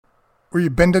Were you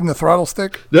bending the throttle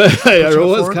stick? It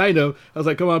was kind of. I was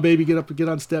like, come on, baby, get up, get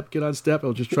on step. I was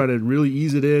just trying to really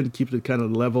ease it in, keep it kind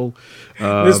of level.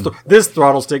 This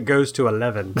throttle stick goes to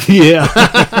 11. Yeah.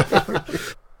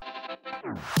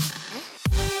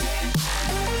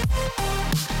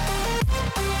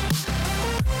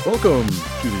 Welcome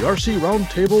to the RC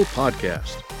Roundtable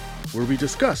Podcast, where we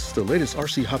discuss the latest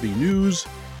RC hobby news,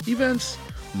 events,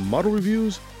 model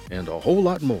reviews, and a whole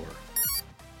lot more.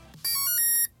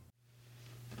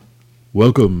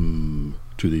 Welcome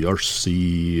to the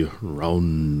RC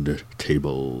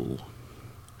Roundtable.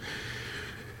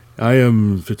 I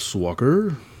am Fitz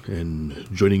Walker, and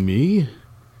joining me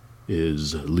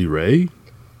is Lee Ray.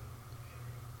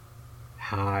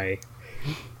 Hi.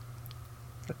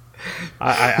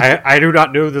 I do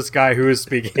not know this guy who is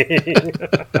speaking.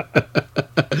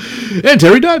 And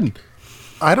Terry Dutton.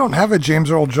 I don't have a James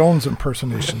Earl Jones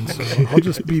impersonation, so I'll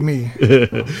just be me.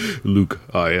 Luke,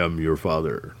 I am your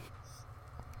father.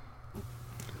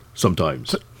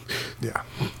 Sometimes. Yeah.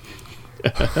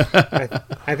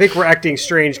 I think we're acting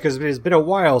strange because it has been a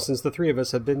while since the three of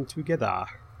us have been together.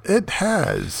 It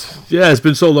has. Yeah, it's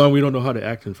been so long we don't know how to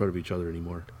act in front of each other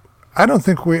anymore. I don't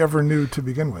think we ever knew to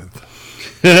begin with.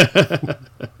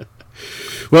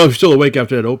 Well, if you're still awake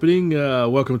after that opening,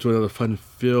 welcome to another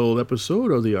fun-filled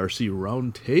episode of the RC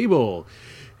Roundtable.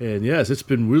 And yes, it's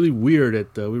been really weird.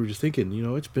 We were just thinking,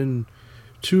 it's been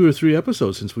 2 or 3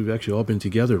 episodes since we've actually all been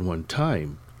together in one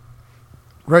time.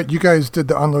 Right, you guys did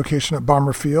the on location at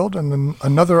Bomber Field and then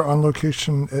another on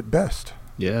location at Best.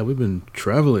 Yeah, we've been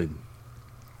traveling.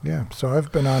 Yeah, so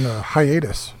I've been on a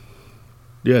hiatus.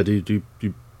 Yeah, you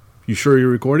sure you're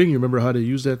recording? You remember how to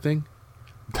use that thing?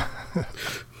 Yeah.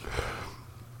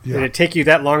 Did it take you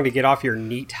that long to get off your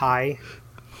neat high?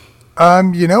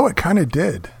 It kind of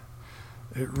did.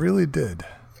 It really did.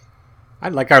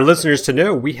 I'd like our listeners to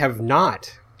know we have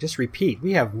not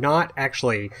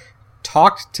actually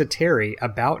talked to Terry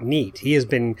about Neat. He has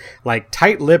been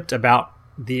tight-lipped about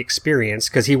the experience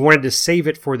because he wanted to save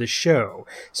it for the show.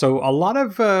 So a lot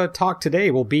of talk today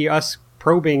will be us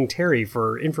probing Terry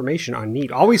for information on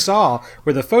Neat. All we saw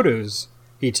were the photos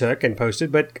he took and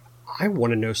posted, but I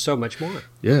want to know so much more.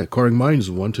 Yeah, acquiring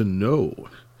minds want to know.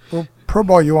 Well, pro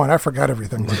ball you want. I forgot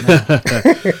everything right now.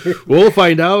 We'll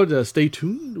find out. Stay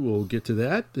tuned. We'll get to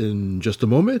that in just a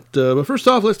moment. But first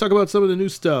off, let's talk about some of the new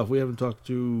stuff. We haven't talked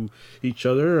to each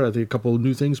other. I think a couple of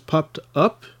new things popped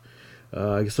up.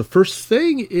 I guess the first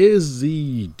thing is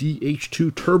the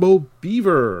DH2 Turbo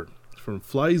Beaver from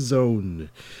FlyZone.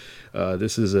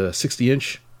 This is a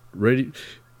 60-inch ready.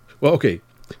 Well, okay.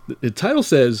 The title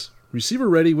says receiver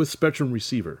ready with Spectrum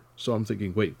receiver. So I'm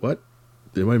thinking, wait, what?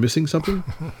 Am I missing something?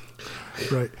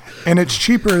 Right. And it's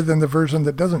cheaper than the version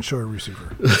that doesn't show a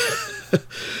receiver.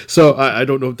 So I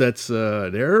don't know if that's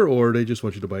an error or they just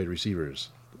want you to buy receivers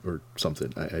or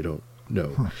something. I don't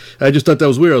know. I just thought that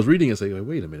was weird. I was reading it saying,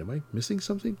 wait a minute, am I missing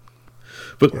something?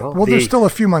 But well, there's still a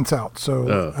few months out,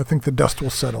 so I think the dust will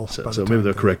settle. So maybe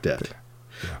they'll correct that.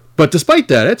 Yeah. But despite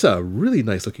that, it's a really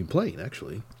nice looking plane,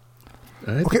 actually.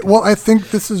 I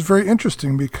think this is very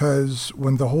interesting because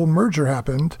when the whole merger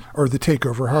happened, or the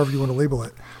takeover, however you want to label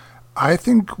it, I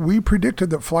think we predicted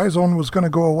that FlyZone was going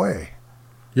to go away.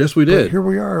 Yes, we did. But here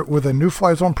we are with a new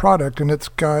FlyZone product, and it's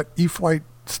got E-flite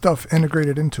stuff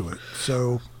integrated into it.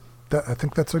 So I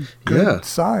think that's a good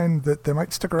sign that they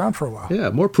might stick around for a while. Yeah,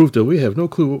 more proof that we have no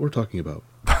clue what we're talking about.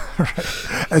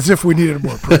 Right. As if we needed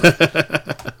more proof.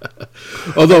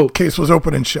 Although the case was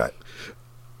open and shut.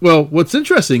 Well, what's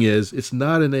interesting is it's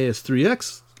not an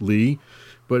AS3X, Lee,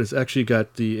 but it's actually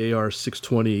got the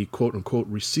AR620 quote-unquote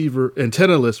receiver,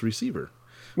 antenna-less receiver.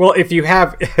 Well, if you're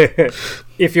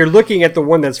looking at the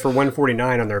one that's for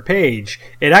 $149 on their page,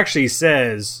 it actually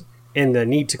says in the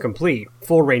need to complete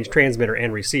full range transmitter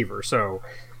and receiver. So,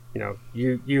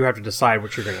 you have to decide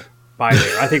what you're going to buy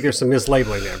there. I think there's some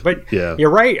mislabeling there, but yeah.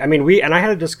 You're right. I mean, I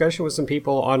had a discussion with some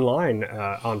people online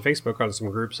on Facebook on some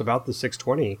groups about the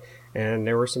 620, and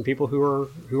there were some people who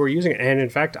were using it. And in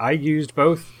fact, I used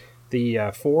both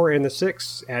the 4 and the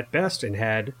 6 at Best and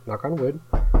had, knock on wood,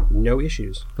 no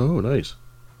issues. Oh, nice.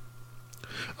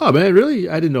 Oh man, really?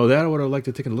 I didn't know that. I would have liked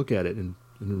to take a look at it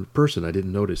in person. I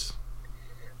didn't notice.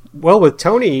 Well, with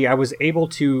Tony, I was able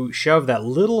to shove that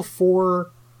little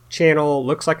 4-channel,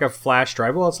 looks like a flash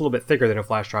drive, well, it's a little bit thicker than a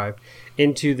flash drive,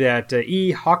 into that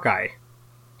Hawkeye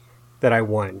that I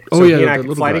won. So he and I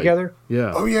could fly together.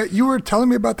 Yeah. Oh, yeah. You were telling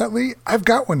me about that, Lee. I've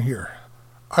got one here.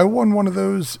 I won one of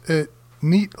those at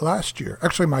Neat last year.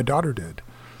 Actually, my daughter did.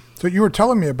 So you were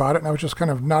telling me about it, and I was just kind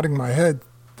of nodding my head.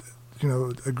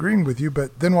 agreeing with you.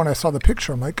 But then when I saw the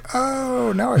picture, I'm like,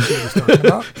 oh, now I see what he's talking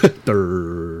about.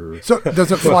 Durr. So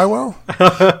does it fly well?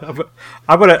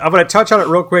 I'm gonna touch on it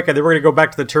real quick, and then we're gonna go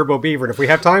back to the Turbo Beaver. And if we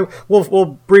have time,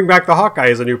 we'll bring back the Hawkeye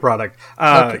as a new product.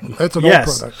 Okay. That's an old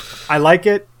product. I like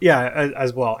it. Yeah,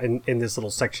 as well in this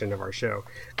little section of our show.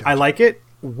 Gotcha. I like it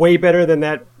way better than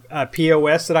that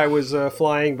POS that I was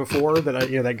flying before.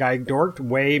 That guy dorked.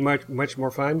 Way much more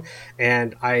fun.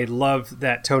 And I love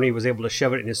that Tony was able to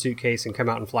shove it in his suitcase and come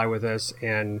out and fly with us.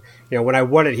 And when I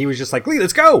won it, he was just like, "Lee,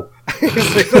 let's go!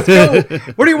 Let's go!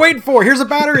 What are you waiting for? Here's a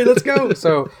battery. Let's go!"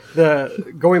 So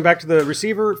going back to the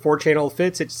receiver, 4-channel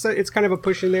fits. It's kind of a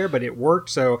push in there, but it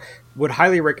worked. So would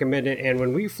highly recommend it. And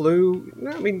when we flew,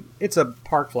 I mean, it's a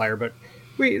park flyer, but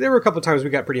there were a couple of times we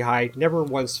got pretty high. Never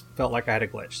once felt like I had a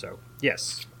glitch. So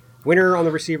yes. Winner on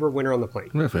the receiver, winner on the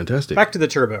plane. Yeah, fantastic. Back to the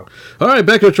Turbo. All right,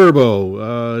 back to the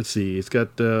Turbo. Let's see. It's got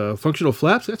functional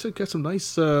flaps. It's got some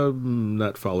nice,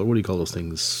 not Fowler. What do you call those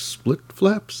things? Split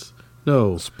flaps?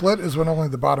 No. Split is when only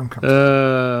the bottom comes.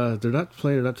 They're not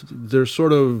plain. They're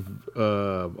sort of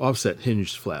offset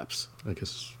hinged flaps, I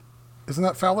guess. Isn't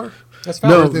that Fowler? That's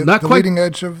Fowler. No, not the quite. Leading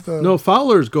edge of the. No,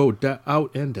 Fowlers go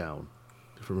out and down,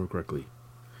 if I remember correctly.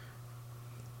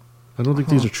 I don't think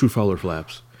these are true Fowler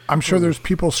flaps. I'm sure there's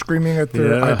people screaming at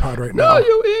their iPod right No, now.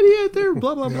 you idiot! They're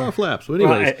blah blah blah flaps. So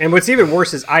anyways, well, and what's even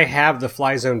worse is I have the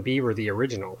Fly Zone Beaver, the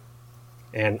original,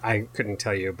 and I couldn't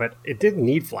tell you, but it didn't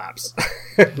need flaps.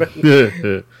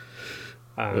 So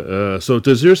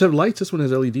does yours have lights? This one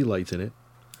has LED lights in it.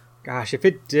 Gosh, if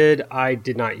it did, I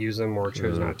did not use them or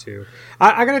chose not to.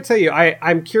 I got to tell you,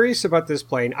 I'm curious about this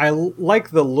plane. I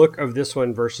like the look of this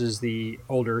one versus the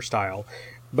older style,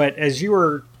 but as you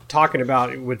were talking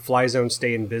about, would Fly Zone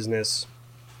stay in business?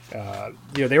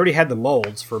 They already had the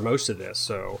molds for most of this,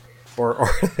 so or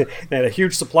they had a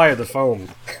huge supply of the foam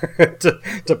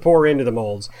to pour into the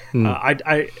molds.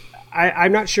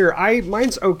 I'm not sure.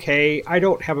 Mine's okay. I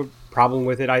don't have a problem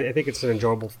with it. I think it's an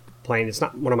enjoyable plane. It's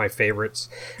not one of my favorites.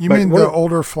 You mean the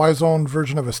older Fly Zone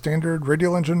version of a standard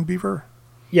radial engine Beaver?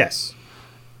 Yes.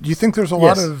 Do you think there's a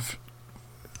lot of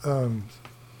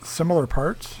similar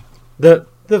parts? The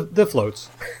floats.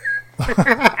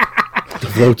 The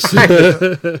floats.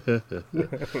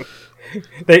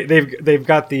 They've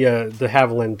got the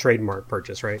Haviland trademark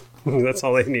purchase, right? That's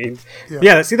all they need.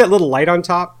 Yeah. See that little light on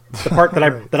top, the part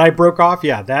that I broke off.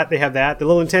 Yeah, they have that. The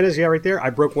little antennas, right there.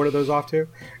 I broke one of those off too.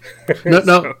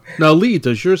 Now, Lee,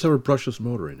 does yours have a brushless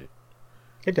motor in it?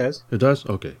 It does. It does.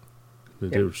 Okay.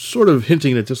 They're sort of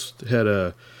hinting that this had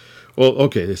a. Well,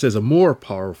 okay. It says a more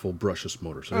powerful brushless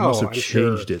motor, so they must have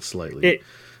changed it slightly.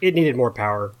 It needed more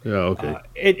power. Yeah, okay.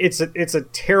 It's a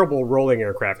terrible rolling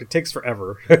aircraft. It takes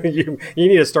forever. you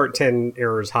need to start 10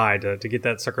 errors high to get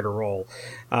that sucker to roll.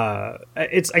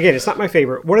 It's not my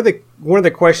favorite. One of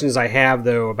the questions I have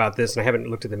though about this, and I haven't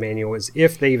looked at the manual, is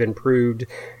if they've improved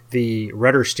the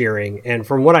rudder steering. And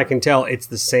from what I can tell, it's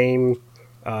the same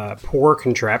poor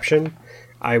contraption.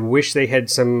 I wish they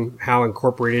had somehow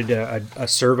incorporated a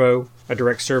servo, a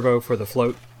direct servo for the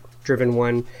float-driven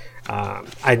one.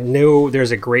 I know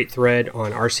there's a great thread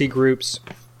on RC groups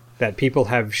that people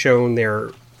have shown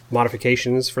their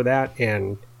modifications for that,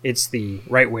 and it's the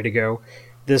right way to go.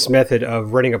 This method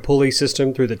of running a pulley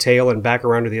system through the tail and back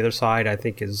around to the other side, I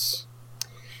think is...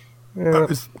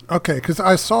 okay, because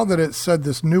I saw that it said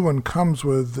this new one comes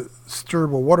with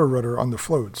steerable water rudder on the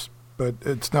floats, but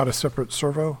it's not a separate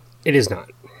servo? It is not.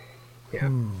 Yeah.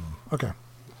 Okay.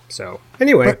 So,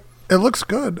 anyway. But it looks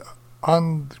good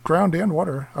on ground and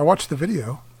water. I watched the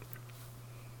video.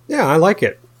 Yeah, I like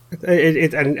it.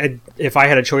 And if I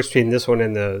had a choice between this one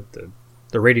and the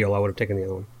radial, I would have taken the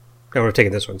other one. I would have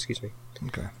taken this one, excuse me.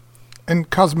 Okay.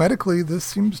 And cosmetically, this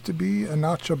seems to be a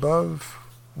notch above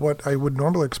what I would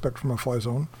normally expect from a Fly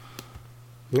Zone.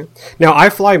 Yeah. Now, I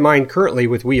fly mine currently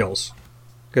with wheels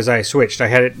because I switched.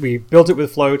 We built it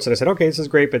with floats, and I said, okay, this is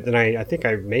great, but then I think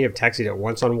I may have taxied it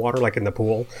once on water, like in the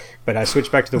pool, but I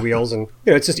switched back to the wheels, and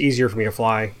it's just easier for me to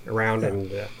fly around, and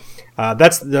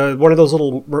that's one of those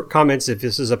little comments. If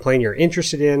this is a plane you're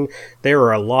interested in, there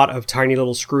are a lot of tiny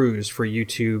little screws for you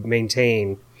to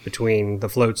maintain between the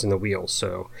floats and the wheels,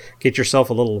 so get yourself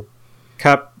a little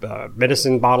cup,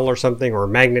 medicine bottle or something, or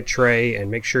magnet tray,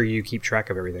 and make sure you keep track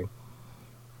of everything.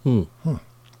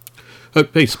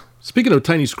 Hey, speaking of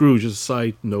tiny screws, just a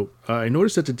side note, I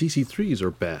noticed that the DC-3s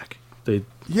are back.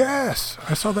 Yes,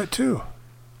 I saw that too.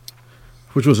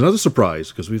 Which was another surprise,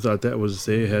 because we thought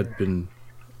they had been...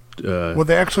 well,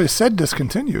 they actually said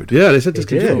discontinued. Yeah, they said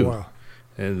discontinued. Did. Oh, wow.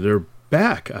 And they're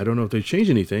back. I don't know if they changed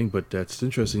anything, but that's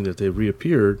interesting that they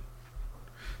reappeared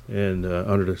and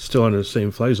still under the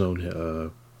same Fly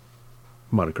Zone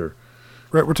moniker.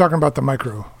 Right, we're talking about the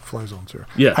micro fly zones here.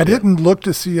 Yeah, I didn't look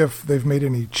to see if they've made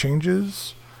any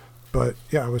changes, but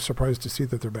yeah, I was surprised to see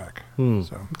that they're back.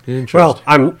 So Interesting.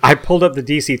 Well, I pulled up the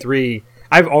DC3.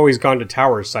 I've always gone to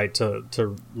Tower's site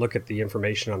to look at the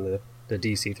information on the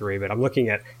DC3, but I'm looking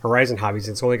at Horizon Hobbies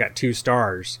and it's only got 2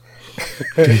 stars.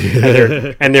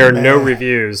 and there are no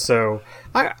reviews. So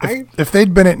if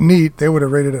they'd been at Neat, they would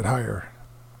have rated it higher.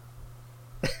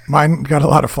 Mine got a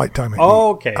lot of flight time at Neat.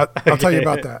 okay. I'll tell you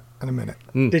about that in a minute.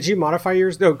 Did you modify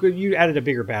yours? No, good. You added a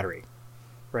bigger battery,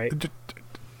 right?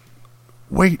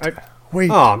 Wait.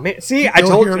 Oh man! See, I You'll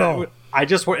told hear it you. all. I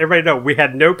just want everybody to know we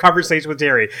had no conversation with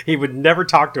Terry. He would never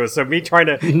talk to us. So me trying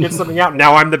to get something out,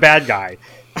 now I'm the bad guy.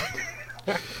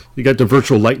 You got the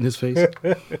virtual light in his face.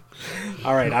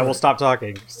 All right, I will stop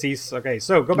talking. Cease. Okay,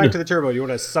 so go back to the turbo. You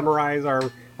want to summarize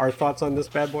our thoughts on this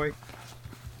bad boy?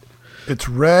 It's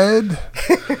red.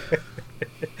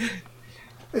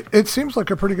 It seems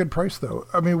like a pretty good price, though.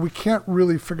 I mean, we can't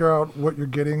really figure out what you're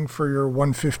getting for your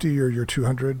 150 or your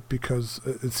 200 because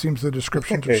it seems the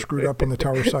descriptions are screwed up on the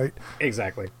Tower site.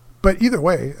 Exactly. But either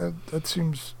way, that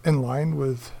seems in line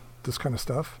with this kind of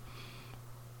stuff.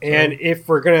 And if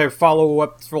we're going to follow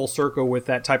up full circle with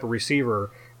that type of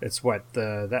receiver, it's what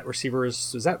that receiver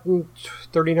is that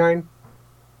 39?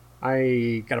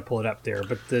 I got to pull it up there.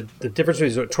 But the difference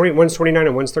is one's 29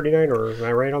 and one's 39, or am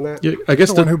I right on that? Yeah, I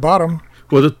guess The one who bought them.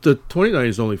 well, the 29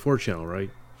 is only 4-channel, right?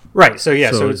 Right. So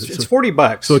yeah, so So it's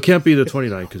 $40. So it can't be the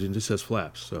 29 because it just says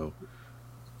flaps. So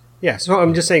Yeah, so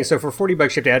I'm just saying. So for $40, you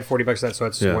have to add $40 to that. So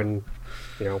it's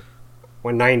Yeah.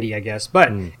 190, I guess.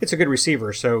 But it's a good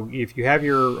receiver. So if you have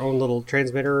your own little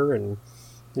transmitter and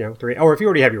or if you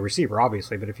already have your receiver,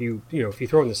 obviously. But if you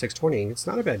throw in the 620, it's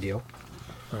not a bad deal.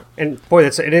 Right. And boy,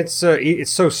 it's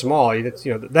so small.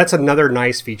 That's another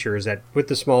nice feature is that with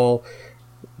the small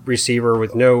receiver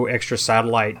with no extra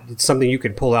satellite, it's something you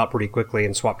can pull out pretty quickly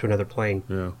and swap to another plane.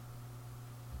 yeah.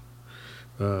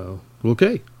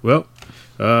 Okay. Well,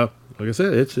 like I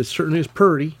said, it certainly is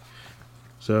purdy.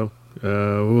 So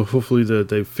hopefully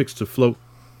they fixed the float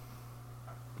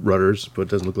rudders, but it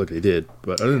doesn't look like they did.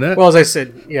 But other than that, Well, as I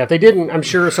said, yeah, if they didn't, I'm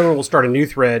sure someone will start a new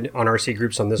thread on RC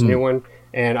groups on this new one,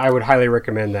 and I would highly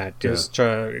recommend that. Just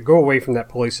go away from that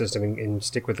pulley system and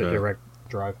stick with the direct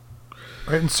drive.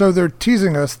 Right, and so they're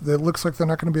teasing us that it looks like they're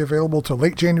not going to be available till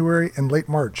late January and late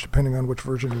March, depending on which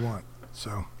version you want.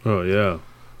 So oh yeah,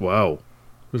 wow, it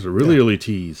was a really early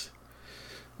tease.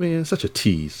 Man, such a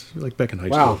tease. Like back in high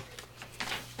Wow. school.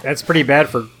 That's pretty bad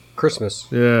for Christmas.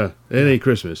 Yeah, it ain't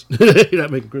Christmas. You're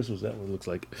not making Christmas, that one looks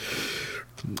like.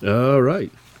 All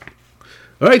right.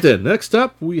 All right, then. Next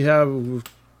up, we have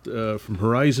from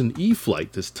Horizon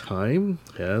E-Flight this time.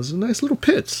 Has a nice little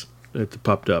pits that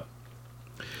popped up.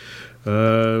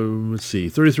 Let's see.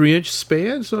 33-inch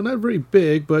span, so not very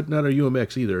big, but not a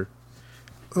UMX either.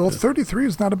 well, 33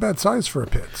 is not a bad size for a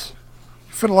pits.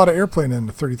 You fit a lot of airplane in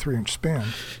a 33-inch span.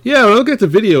 Yeah, when I look at the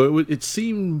video, it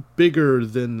seemed bigger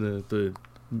than the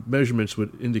measurements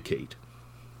would indicate.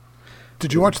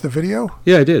 Did you watch the video?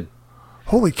 Yeah, I did.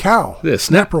 Holy cow! Yeah,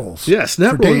 snap rolls. Yeah,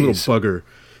 snap for roll, little days. bugger.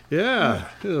 Yeah,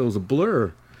 it was a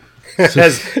blur.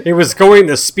 As it was going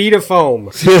the speed of foam.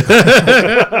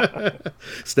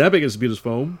 Snapping at speed of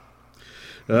foam.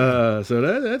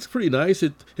 So that's pretty nice.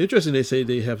 Interesting. They say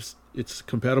it's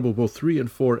compatible with both 3 and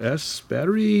 4S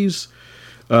batteries.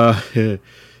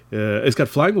 It's got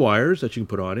flying wires that you can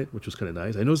put on it, which was kind of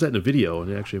nice. I noticed that in the video,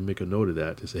 and they actually make a note of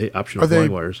that. They say, "Hey, optional Are they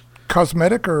flying wires."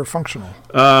 cosmetic or functional?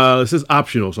 It says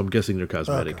optional, so I'm guessing they're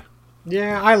cosmetic. Okay.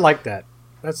 Yeah, I like that.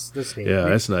 That's neat. Yeah,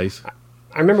 that's nice.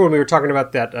 I remember when we were talking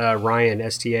about that Ryan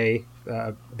STA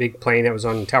big plane that was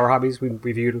on Tower Hobbies we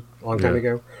reviewed a long time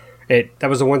ago. That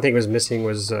was the one thing it was missing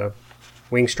was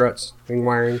wing struts, wing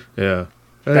wiring. Yeah.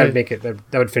 That'd make it. That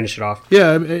would finish it off.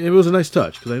 Yeah, it was a nice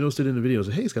touch because I noticed it in the video. I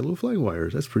said, "Hey, it's got little flying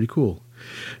wires. That's pretty cool."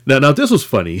 Now this was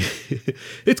funny.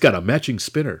 It's got a matching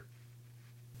spinner.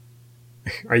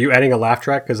 Are you adding a laugh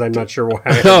track? Because I'm not sure why.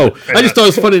 No, I just thought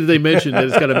it was funny that they mentioned that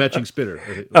it's got a matching spinner. I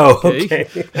was like, Oh,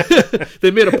 okay.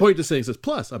 They made a point to saying, it says,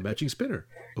 plus a matching spinner.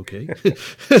 Okay.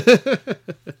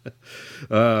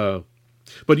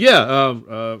 But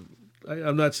yeah,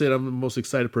 I'm not saying I'm the most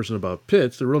excited person about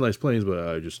pits. They're real nice planes, but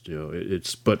I just,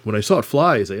 but when I saw it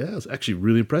fly, I said, yeah, it's actually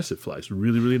really impressive. It flies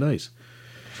really, really nice.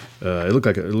 It looked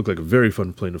like a very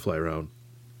fun plane to fly around.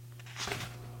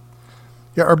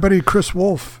 Yeah, our buddy Chris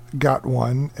Wolf got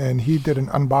one, and he did an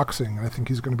unboxing. And I think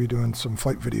he's going to be doing some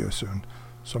flight video soon.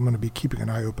 So I'm going to be keeping an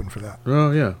eye open for that.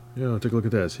 Oh, yeah. Yeah, take a look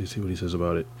at that. See what he says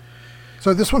about it.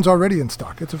 So this one's already in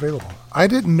stock. It's available. I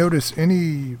didn't notice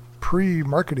any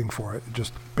pre-marketing for it.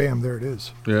 Just, bam, there it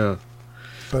is. Yeah.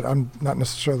 But I'm not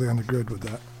necessarily on the grid with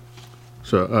that.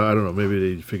 So I don't know.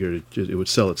 Maybe they figured it would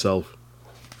sell itself.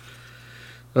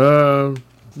 Don't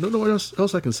know what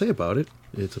else I can say about it.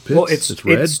 It's a Pitts. Well, it's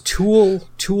red. It's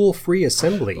tool free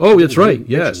assembly. Oh, that's right.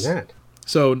 You mentioned Yes. that.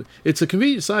 So it's a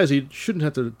convenient size. You shouldn't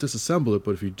have to disassemble it,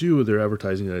 but if you do, they're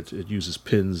advertising that it uses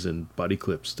pins and body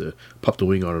clips to pop the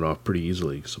wing on and off pretty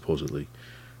easily, supposedly.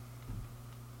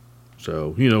 So,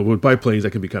 with biplanes,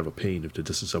 that can be kind of a pain to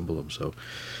disassemble them. So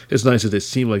it's nice that they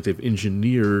seem like they've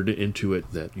engineered into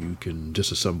it that you can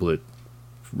disassemble it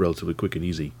relatively quick and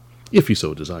easy, if you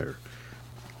so desire.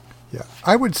 Yeah,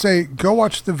 I would say go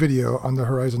watch the video on the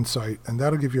Horizon site, and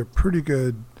that'll give you a pretty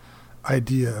good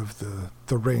idea of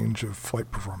the range of flight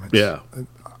performance. Yeah.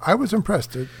 I was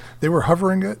impressed. They were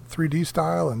hovering it 3D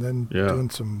style and then Yeah. doing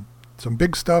some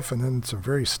big stuff and then some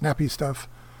very snappy stuff.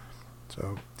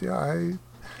 So, yeah,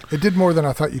 it did more than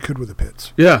I thought you could with the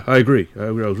Pitts. Yeah, I agree.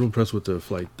 I was real impressed with the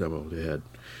flight demo they had.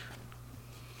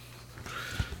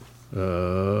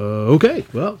 Okay,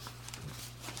 well,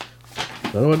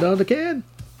 another one down the can.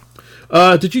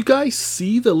 Did you guys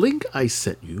see the link I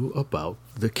sent you about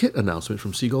the kit announcement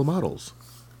from Seagull Models?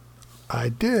 I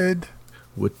did.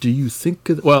 What do you think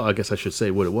of... Well, I guess I should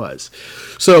say what it was.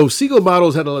 So, Seagull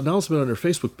Models had an announcement on their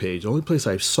Facebook page. The only place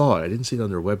I saw it, I didn't see it on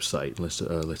their website,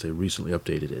 unless they recently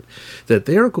updated it, that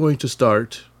they're going to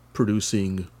start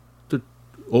producing the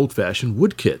old-fashioned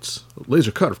wood kits.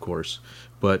 Laser cut, of course,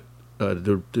 but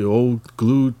the old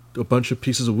glue a bunch of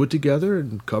pieces of wood together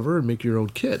and cover and make your own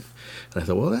kit. And I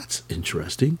thought, well, that's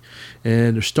interesting.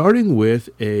 And they're starting with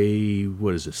a,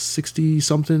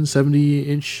 60-something,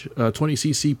 70-inch,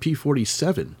 20cc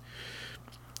P-47.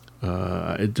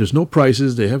 There's no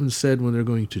prices. They haven't said when they're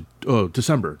going to... Oh,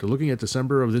 December. They're looking at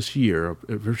December of this year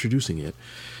of introducing it.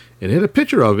 And they had a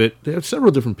picture of it. They have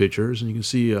several different pictures, and you can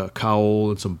see a cowl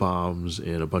and some bombs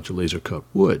and a bunch of laser-cut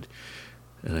wood.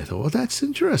 And I thought, well, that's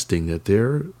interesting that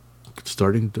they're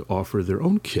starting to offer their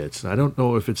own kits. And I don't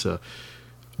know if it's a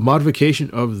modification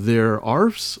of their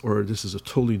ARFs or this is a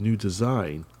totally new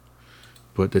design.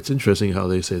 But it's interesting how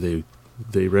they say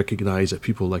they recognize that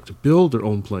people like to build their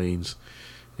own planes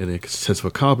and a sense of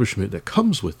accomplishment that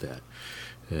comes with that.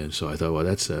 And so I thought, well,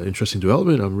 that's an interesting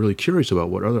development. I'm really curious about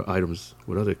what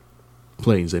other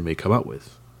planes they may come out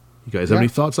with. You guys have any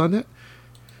thoughts on that?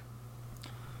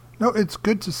 No, it's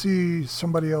good to see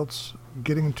somebody else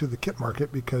getting into the kit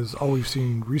market because all we've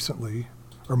seen recently,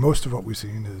 or most of what we've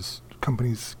seen, is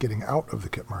companies getting out of the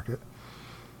kit market.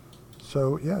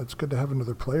 So, yeah, it's good to have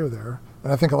another player there.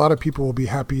 And I think a lot of people will be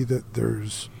happy that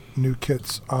there's new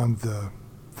kits on the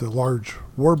large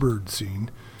Warbird scene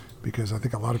because I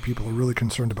think a lot of people are really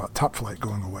concerned about Top Flight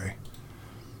going away.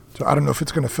 So I don't know if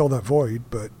it's going to fill that void,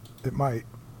 but it might.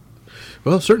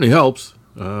 Well, it certainly helps.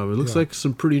 It looks like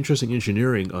some pretty interesting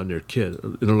engineering on their kit.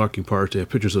 Interlocking parts, they have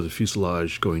pictures of the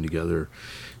fuselage going together,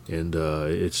 and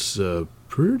it's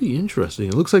pretty interesting.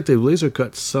 It looks like they've laser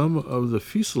cut some of the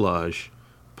fuselage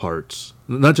parts,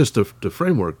 not just the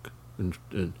framework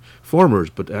and formers,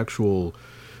 but actual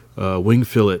wing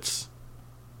fillets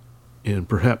and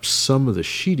perhaps some of the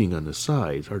sheeting on the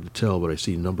sides. Hard to tell, but I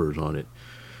see numbers on it.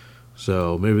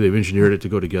 So maybe they've engineered it to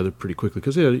go together pretty quickly.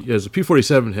 Because as the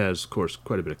P-47 has, of course,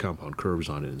 quite a bit of compound curves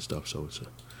on it and stuff. So it's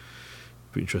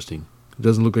pretty interesting. It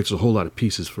doesn't look like there's a whole lot of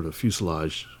pieces for the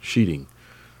fuselage sheeting.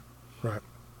 Right.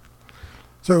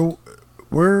 So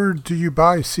where do you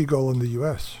buy Seagull in the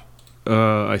U.S.?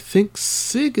 I think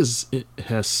SIG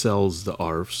sells the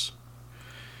ARFs.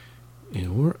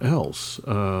 And where else?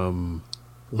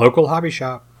 Local hobby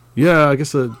shop. Yeah, I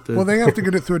guess the Well, they have to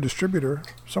get it through a distributor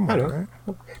somewhere, right?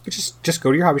 But just go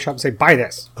to your hobby shop and say, buy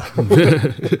this. buy Get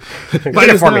it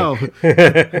this for now. me.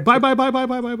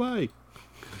 Buy.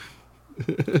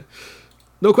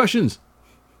 No questions.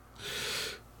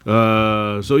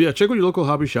 So yeah, check with your local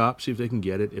hobby shop, see if they can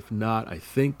get it. If not, I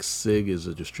think SIG is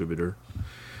a distributor.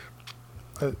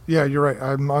 Yeah, you're right.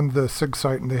 I'm on the SIG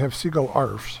site, and they have Seagull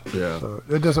ARFs. Yeah. So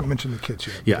it doesn't mention the kits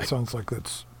yet. Yeah. It sounds like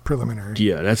that's preliminary.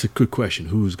 Yeah, that's a good question.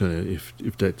 Who's gonna if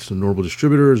that's the normal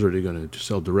distributors or are they gonna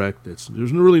sell direct? There's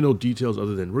really no details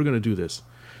other than we're gonna do this,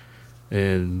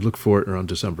 and look for it around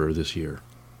December of this year.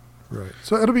 Right.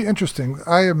 So it'll be interesting.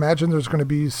 I imagine there's going to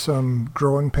be some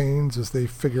growing pains as they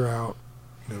figure out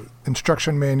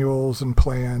instruction manuals and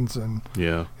plans and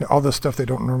all the stuff they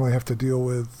don't normally have to deal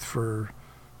with for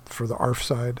the ARF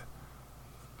side.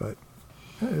 But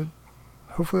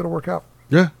hopefully it'll work out.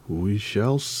 Yeah, we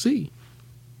shall see.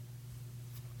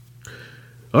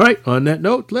 All right, on that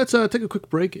note, let's take a quick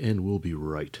break, and we'll be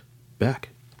right back.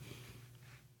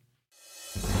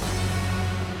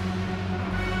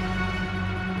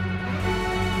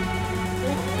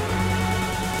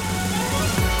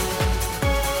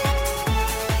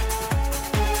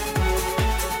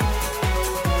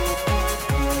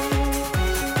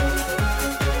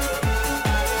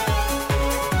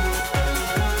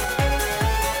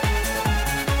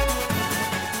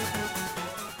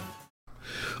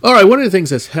 All right, one of the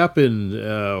things that's happened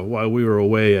while we were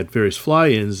away at various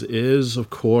fly-ins is,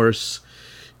 of course,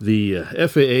 the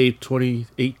FAA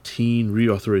 2018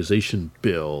 reauthorization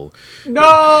bill. No!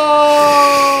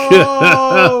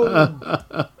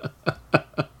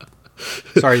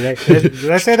 Sorry,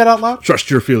 did I say that out loud? Trust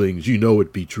your feelings. You know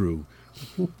it be true.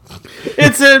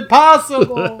 It's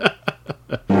impossible!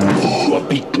 You are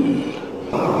beaten.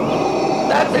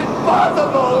 That's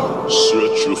impossible!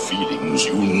 Search your feelings.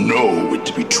 You know it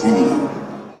to be true.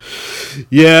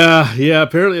 Yeah.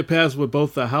 Apparently, it passed with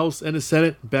both the House and the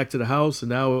Senate. Back to the House, and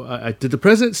now did the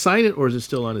president sign it, or is it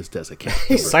still on his desk? I can't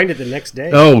He remember. signed it the next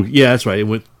day. Oh, yeah, that's right. It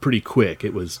went pretty quick.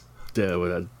 It was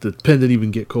the pen didn't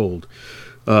even get cold.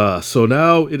 So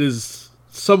now it is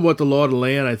somewhat the law of the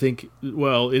land. I think.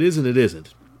 Well, it is and it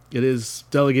isn't. It is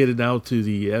delegated now to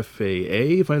the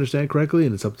FAA, if I understand correctly,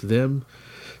 and it's up to them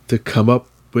to come up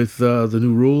with the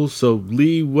new rules. So,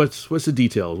 Lee, what's the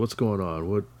details? What's going on?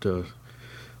 What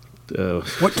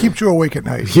keeps you awake at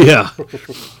night? Yeah.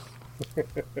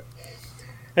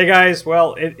 Hey guys,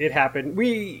 well, it happened.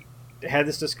 We had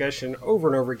this discussion over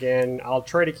and over again. I'll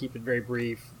try to keep it very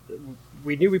brief.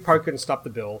 We knew we probably couldn't stop the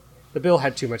bill. The bill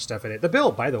had too much stuff in it. The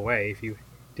bill, by the way, if you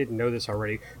didn't know this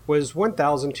already, was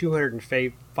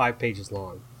 1,205 pages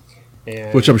long.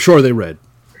 And Which I'm sure they read.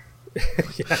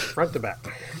 yeah, front to back.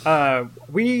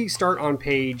 We start on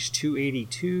page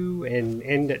 282 and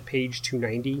end at page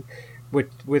 290.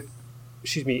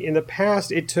 In the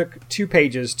past, it took 2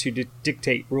 pages to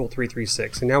dictate Rule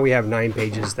 336, and now we have 9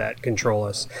 pages that control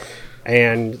us.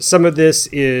 And some of this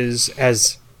is,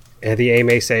 as the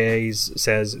AMA says,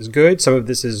 is good. Some of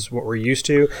this is what we're used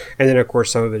to. And then, of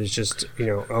course, some of it is just,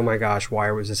 oh my gosh, why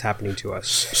was this happening to us?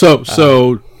 So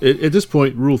at this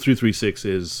point, Rule 336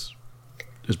 has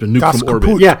been nuked Das from orbit.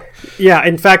 kaput. Yeah.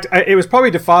 In fact, it was probably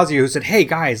DeFazio who said, "Hey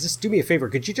guys, just do me a favor.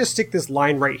 Could you just stick this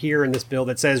line right here in this bill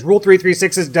that says Rule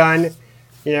 336 is done,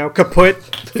 kaput,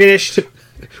 finished."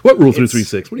 What Rule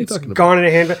 336? What are you It's talking about? gone in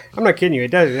a hand. I'm not kidding you.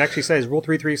 It does. It actually says Rule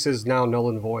 336 is now null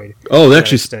and void. Oh, they To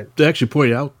actually that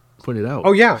extent. pointed out.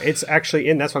 Oh yeah, it's actually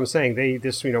in. That's what I'm saying. They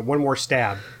just one more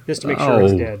stab just to make sure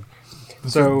it's Oh. dead.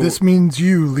 So This means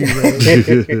you, Lee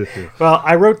Ray. well,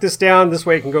 I wrote this down this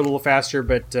way it can go a little faster.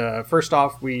 But first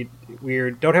off, we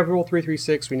don't have Rule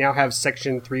 336. We now have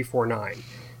Section 349.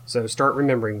 So start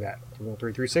remembering that Rule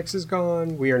 336 is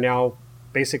gone. We are now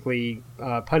basically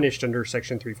punished under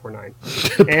Section 349.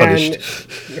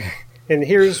 And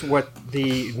here's what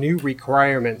the new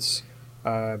requirements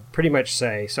pretty much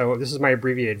say. So this is my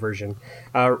abbreviated version.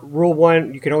 Rule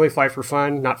 1: you can only fly for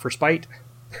fun, not for spite.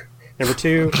 Number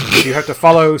 2, you have to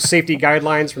follow safety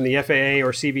guidelines from the FAA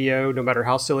or CBO, no matter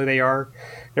how silly they are.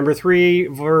 Number 3,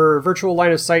 virtual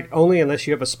line of sight only unless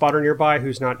you have a spotter nearby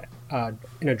who's not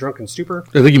in a drunken stupor.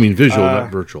 I think you mean visual,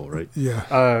 not virtual, right?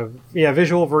 Yeah.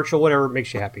 Visual, virtual, whatever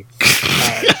makes you happy.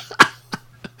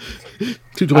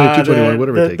 220, 221,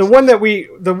 whatever it takes.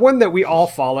 The one that we all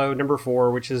follow, number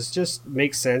 4, which is just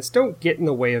makes sense. Don't get in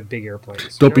the way of big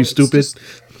airplanes. Don't be It's stupid. just-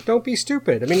 don't be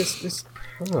stupid. I mean,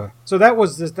 so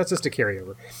that's just a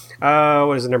carryover.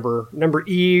 What is the number? Number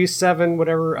E7,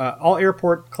 whatever. All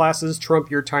airport classes trump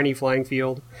your tiny flying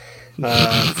field.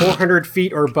 400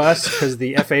 feet or bust, because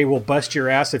the FAA will bust your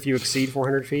ass if you exceed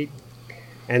 400 feet.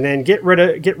 And then get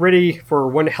ready for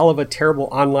one hell of a terrible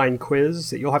online quiz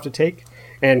that you'll have to take.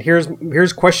 And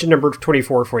here's question number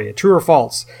 24 for you. True or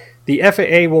false? The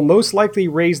FAA will most likely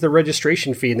raise the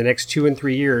registration fee in the next 2 and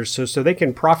 3 years so they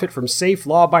can profit from safe,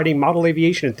 law-abiding model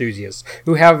aviation enthusiasts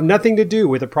who have nothing to do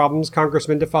with the problems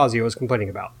Congressman DeFazio is complaining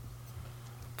about.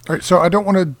 All right, so I don't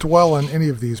want to dwell on any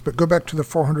of these, but go back to the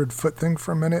 400-foot thing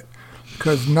for a minute,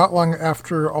 because not long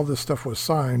after all this stuff was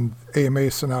signed,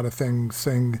 AMA sent out a thing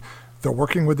saying they're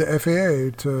working with the FAA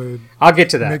to I'll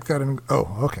get to that. make that.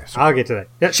 Okay. So, I'll get to that.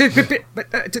 Yeah, shit,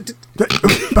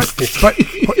 but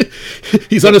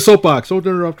He's on a soapbox. Don't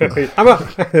interrupt him. I'm on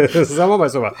my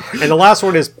soapbox. And the last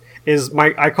one is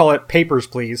my, I call it papers,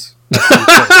 please.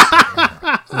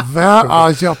 where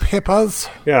are your papers?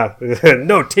 Yeah,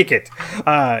 no ticket.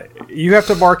 You have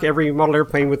to mark every model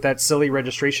airplane with that silly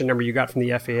registration number you got from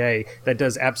the FAA that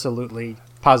does absolutely,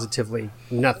 positively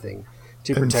nothing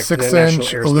to And protect the national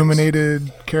 6-inch airspace.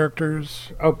 illuminated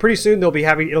characters. Oh, pretty soon it'll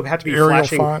have to be Arial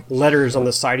flashing font. letters on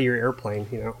the side of your airplane.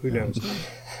 Who knows?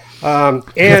 You have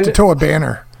to And tow a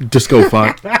banner. Disco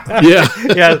font. Yeah.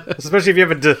 yeah, especially if you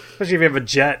have a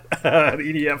jet, an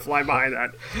EDF fly behind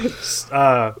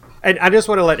that. And I just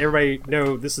want to let everybody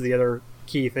know this is the other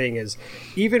key thing is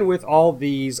even with all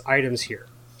these items here,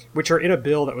 which are in a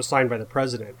bill that was signed by the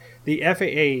president, the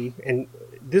FAA, and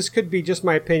this could be just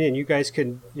my opinion. You guys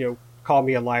can call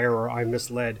me a liar or I'm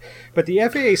misled. But the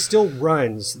FAA still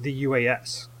runs the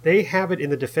UAS. They have it in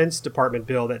the Defense Department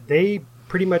bill that they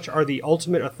pretty much are the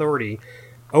ultimate authority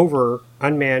over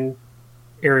unmanned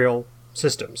aerial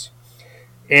systems.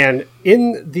 And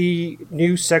in the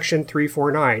new Section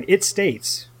 349, it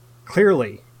states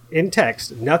clearly in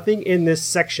text, nothing in this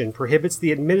section prohibits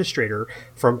the administrator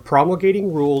from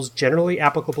promulgating rules generally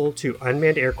applicable to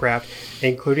unmanned aircraft,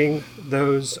 including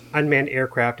those unmanned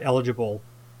aircraft eligible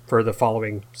for the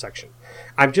following section.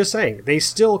 I'm just saying, they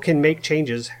still can make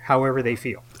changes however they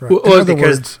feel. Right. In other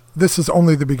words, this is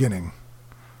only the beginning.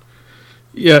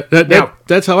 Yeah,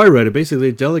 that's how I read it.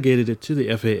 Basically, they delegated it to the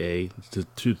FAA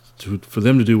for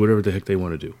them to do whatever the heck they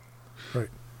want to do. Right.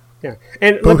 Yeah.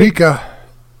 And Bohica.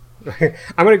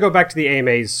 I'm going to go back to the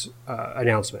AMA's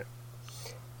announcement.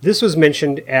 This was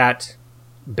mentioned at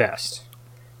BEST.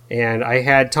 And I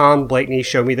had Tom Blakeney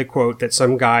show me the quote that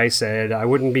some guy said, I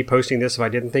wouldn't be posting this if I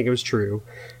didn't think it was true.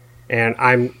 And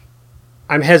I'm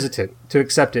hesitant to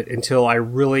accept it until I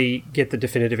really get the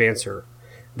definitive answer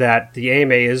that the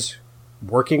AMA is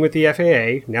working with the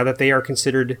FAA, now that they are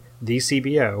considered the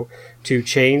CBO, to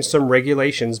change some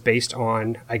regulations based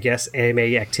on, I guess,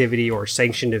 AMA activity or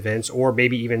sanctioned events, or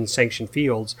maybe even sanctioned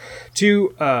fields,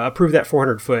 to approve that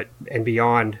 400-foot and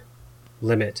beyond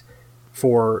limit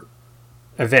for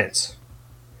events.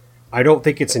 I don't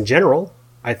think it's in general.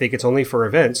 I think it's only for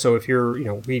events. So if you're,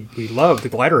 we love the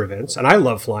glider events, and I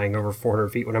love flying over 400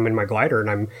 feet when I'm in my glider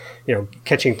and I'm,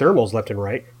 catching thermals left and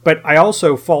right. But I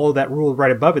also follow that rule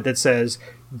right above it that says,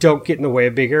 don't get in the way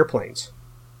of big airplanes.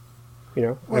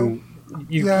 How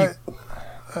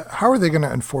are they going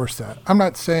to enforce that? I'm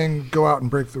not saying go out and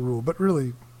break the rule, but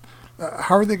really,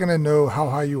 how are they going to know how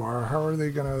high you are? How are they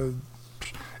going to?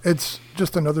 It's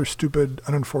just another stupid,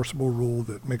 unenforceable rule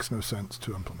that makes no sense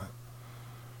to implement.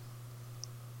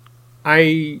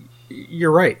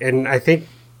 You're right, and I think,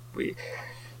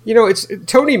 it's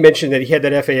Tony mentioned that he had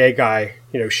that FAA guy,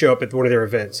 show up at one of their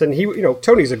events, and he,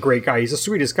 Tony's a great guy. He's the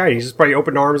sweetest guy. He's just probably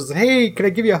opened arms and said, "Hey, can I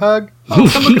give you a hug?" Oh,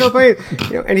 come look at my,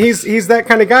 and he's that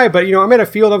kind of guy. But I'm at a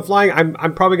field, I'm flying.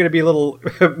 I'm probably going to be a little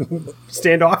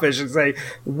standoffish and say,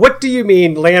 "What do you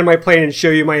mean land my plane and show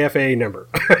you my FAA number?"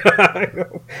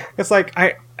 It's like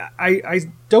I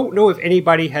don't know if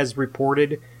anybody has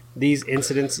reported these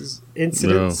incidents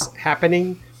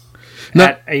happening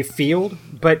at a field,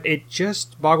 but it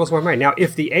just boggles my mind. Now,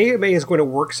 if the AMA is going to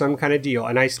work some kind of deal,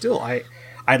 and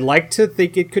I'd like to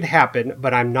think it could happen,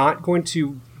 but I'm not going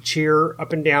to cheer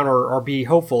up and down or be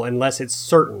hopeful unless it's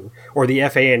certain, or the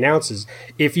FAA announces,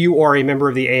 if you are a member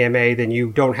of the AMA, then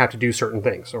you don't have to do certain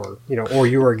things, or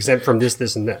you are exempt from this,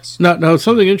 this, and this. Now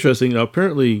something interesting.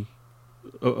 Apparently,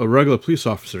 a regular police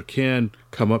officer can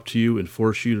come up to you and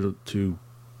force you to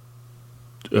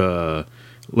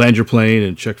land your plane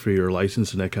and check for your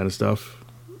license and that kind of stuff.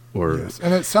 Yes,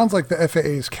 and it sounds like the FAA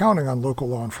is counting on local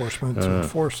law enforcement to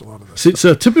enforce a lot of this.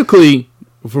 So typically,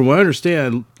 from what I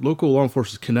understand, local law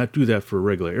enforcement cannot do that for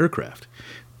regular aircraft.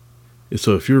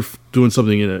 So if you're doing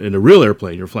something in a real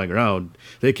airplane, you're flying around,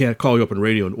 they can't call you up on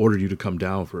radio and order you to come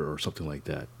down or something like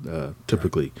that,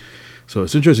 typically. Right. So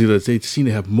it's interesting that they seem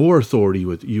to have more authority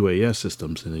with UAS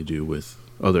systems than they do with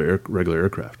other regular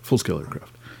aircraft, full-scale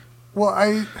aircraft.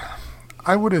 Well,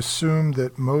 I would assume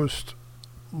that most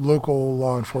local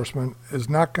law enforcement is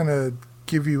not going to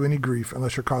give you any grief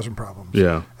unless you're causing problems.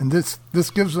 Yeah. And this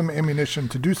gives them ammunition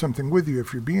to do something with you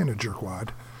if you're being a jerkwad.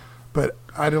 But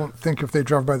I don't think if they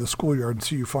drive by the schoolyard and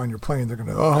see you flying your plane, they're going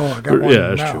to, I got one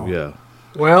Yeah, that's now. true, yeah.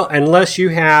 Well, unless you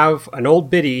have an old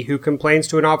biddy who complains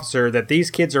to an officer that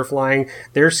these kids are flying,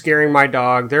 they're scaring my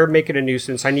dog, they're making a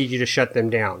nuisance, I need you to shut them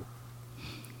down.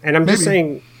 And I'm just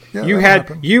saying, yeah,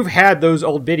 you've had those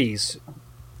old biddies.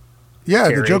 Yeah,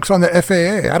 Terry. The joke's on the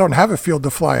FAA. I don't have a field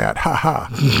to fly at. Ha ha.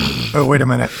 Oh, wait a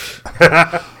minute.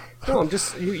 No, I'm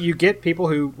just, you get people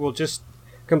who will just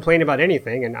complain about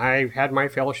anything, and I've had my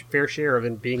fair share of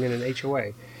it being in an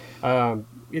HOA. I'm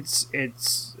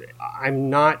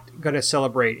not going to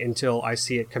celebrate until I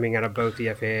see it coming out of both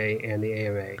the FAA and the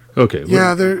AMA. Okay.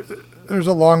 Yeah, there's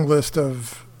a long list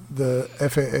of the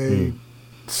FAA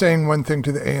saying one thing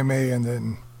to the AMA and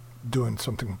then doing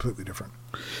something completely different.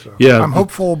 So yeah, I'm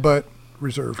hopeful, but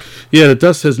reserved. Yeah, the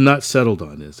dust has not settled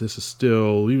on this. This is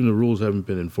still, even the rules haven't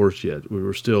been enforced yet.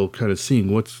 We're still kind of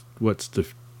seeing what's the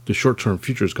short-term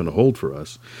future is going to hold for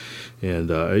us.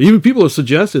 And even people have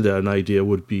suggested that an idea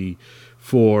would be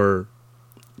for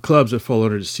clubs that fall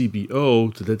under the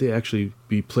CBO that they actually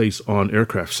be placed on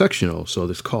aircraft sectional. So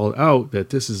it's called out that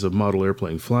this is a model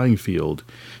airplane flying field,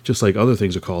 just like other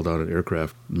things are called out on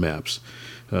aircraft maps.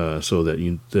 so that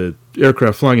the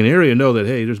aircraft flying in the area know that,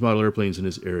 hey, there's model airplanes in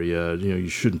this area. You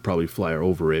shouldn't probably fly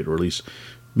over it, or at least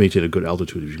maintain a good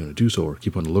altitude if you're going to do so, or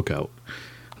keep on the lookout.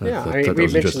 Yeah, we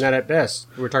mentioned that at best.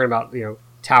 We're talking about,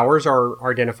 towers are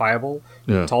identifiable,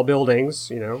 tall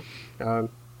buildings,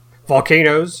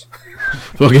 volcanoes.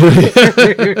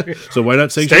 So why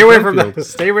not say stay away from that?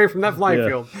 Stay away from that flying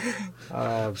field.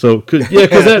 Because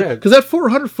that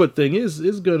 400-foot thing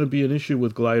is going to be an issue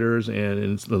with gliders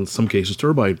and in some cases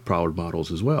turbine-powered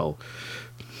models as well.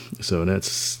 So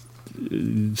it's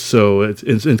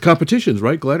in competitions,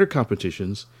 right? Glider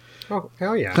competitions. Oh,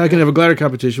 hell yeah! I can have a glider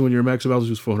competition when your maximum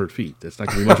altitude is 400 feet. That's not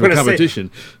going to be much of a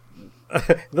competition.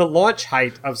 The launch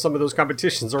height of some of those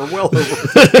competitions are well over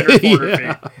 400 feet.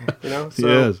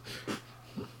 Yes.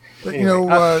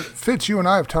 But, Fitz, you and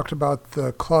I have talked about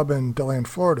the club in DeLand,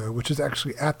 Florida, which is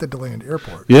actually at the DeLand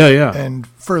airport. Yeah. And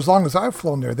for as long as I've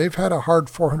flown there, they've had a hard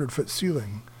 400-foot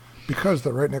ceiling because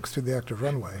they're right next to the active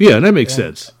runway. Yeah, and that makes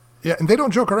sense. Yeah, and they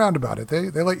don't joke around about it. They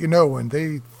let you know when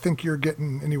they think you're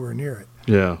getting anywhere near it.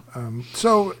 Yeah.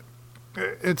 So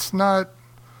it's not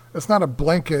a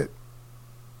blanket,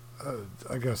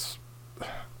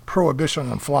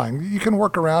 prohibition on flying. You can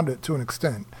work around it to an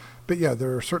extent. But yeah,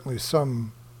 there are certainly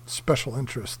some special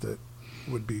interests that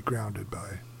would be grounded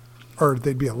by, or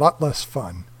they'd be a lot less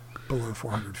fun below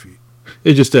 400 feet.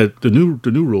 It's just that the new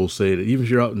rules say that even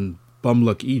if you're out in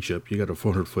bumluck Egypt, you got a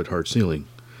 400-foot hard ceiling.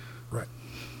 Right.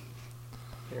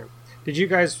 Yeah. Did you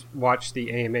guys watch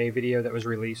the AMA video that was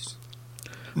released?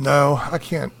 No, I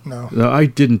can't. No, I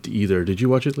didn't either. Did you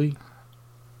watch it, Lee?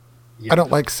 Yeah. I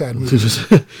don't like sad movies.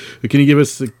 Can you give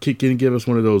us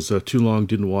one of those too long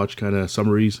didn't watch kind of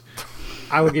summaries?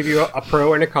 I will give you a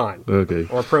pro and a con. Okay.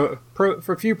 Or pro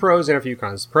for a few pros and a few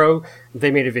cons. Pro, they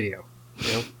made a video,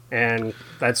 and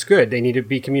that's good. They need to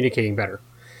be communicating better.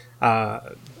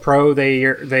 Pro,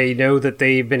 they know that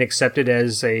they've been accepted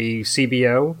as a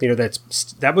CBO.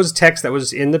 That was text that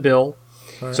was in the bill.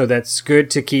 Right. So that's good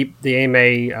to keep the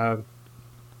AMA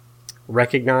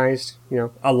recognized,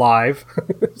 alive,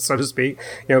 so to speak,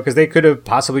 because they could have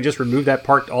possibly just removed that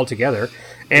part altogether.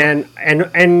 And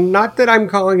not that I'm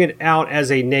calling it out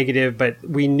as a negative, but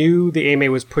we knew the AMA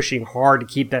was pushing hard to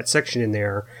keep that section in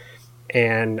there.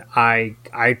 And I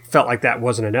felt like that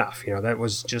wasn't enough. That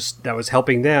was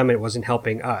helping them. It wasn't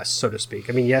helping us, so to speak.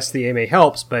 I mean, yes, the AMA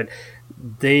helps, but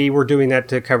they were doing that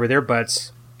to cover their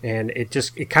butts. And it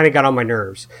kind of got on my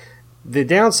nerves. The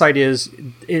downside is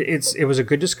it was a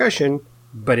good discussion,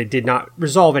 but it did not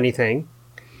resolve anything.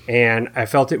 And I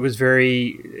felt it was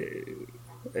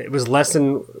less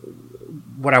than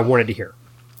what I wanted to hear.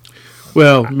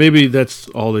 Well, maybe that's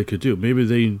all they could do.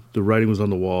 Maybe the writing was on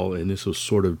the wall and this was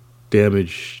sort of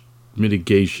damage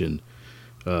mitigation.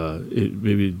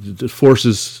 Maybe the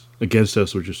forces against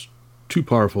us were just too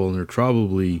powerful and they're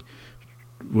probably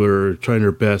were trying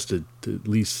their best to at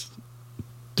least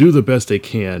do the best they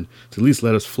can to at least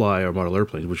let us fly our model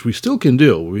airplanes, which we still can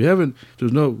do.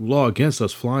 There's no law against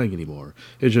us flying anymore.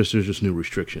 There's just new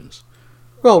restrictions.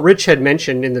 Well, Rich had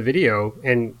mentioned in the video,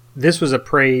 and this was a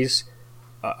praise,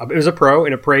 it was a pro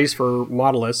and a praise for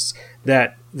modelists,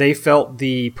 that they felt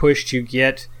the push to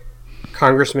get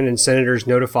congressmen and senators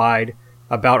notified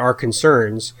about our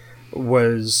concerns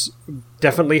was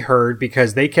definitely heard,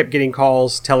 because they kept getting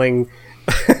calls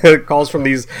from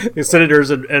these senators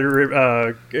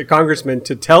and congressmen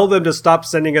to tell them to stop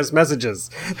sending us messages.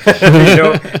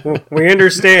 We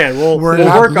understand. We'll work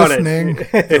listening. On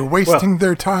it. They're wasting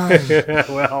their time.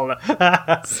 Well,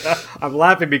 I'm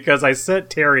laughing because I sent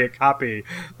Terry a copy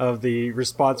of the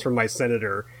response from my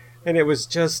senator, and it was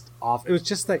just off. It was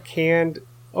just that canned,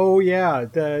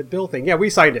 the bill thing. Yeah, we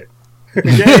signed it.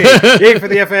 Yay for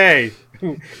the FAA.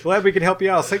 Glad we could help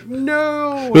you out. It's like,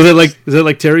 no. Is that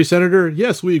like Terry, Senator?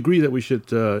 Yes, we agree that we should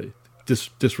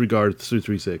disregard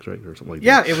 336, right, or something like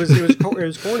that. Yeah, it was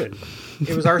Cornyn.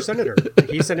 It was our senator.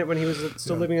 He sent it when he was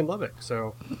still living in Lubbock.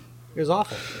 So it was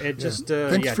awful. It just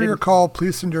thanks for your call.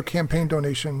 Please send your campaign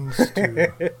donations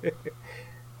to.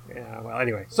 Yeah. Well,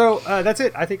 anyway, so that's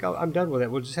it. I think I'm done with it.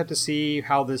 We'll just have to see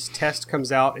how this test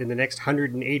comes out in the next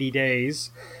 180 days.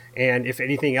 And if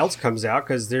anything else comes out,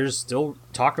 because there's still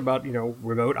talk about,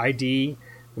 remote ID.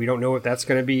 We don't know if that's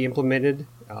going to be implemented.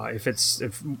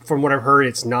 If from what I've heard,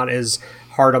 it's not as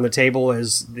hard on the table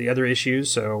as the other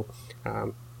issues. So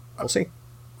we'll see.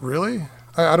 Really?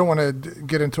 I don't want to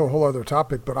get into a whole other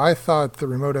topic, but I thought the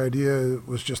remote idea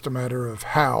was just a matter of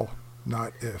how,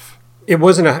 not if. It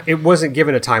wasn't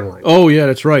given a timeline. Oh yeah,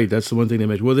 that's right. That's the one thing they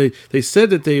mentioned. Well, they said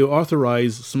that they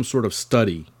authorized some sort of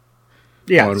study.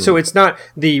 Yeah, so it's not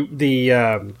the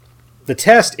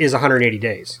test is 180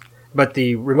 days. but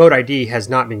the remote ID has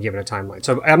not been given a timeline.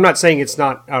 So I'm not saying it's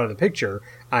not out of the picture.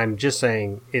 I'm just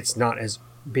saying it's not as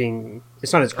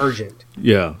urgent.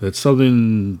 Yeah, that's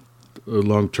something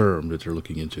long term that they're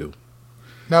looking into.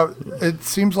 Now, it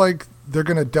seems like they're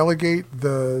going to delegate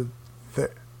the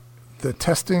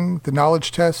testing, the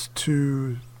knowledge test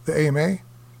to the AMA.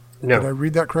 No. Did I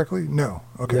read that correctly? No.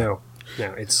 Okay. No.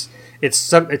 It's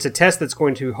a test that's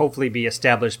going to hopefully be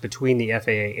established between the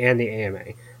FAA and the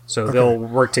AMA. So they'll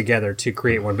work together to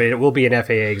create one, but it will be an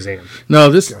FAA exam. Now,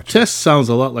 this test sounds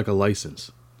a lot like a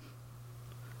license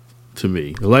to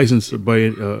me. A license by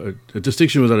a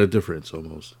distinction without a difference,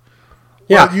 almost.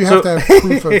 Yeah, well, you have to have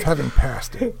proof of having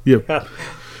passed it. Yeah.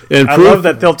 And I love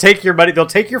that they'll take your money. They'll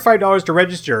take your $5 to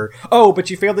register. Oh, but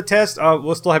you failed the test.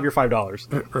 We'll still have your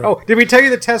 $5. Right. Oh, did we tell you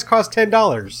the test cost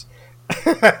 $10?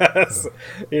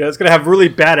 It's going to have really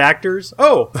bad actors.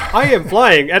 Oh, I am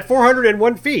flying at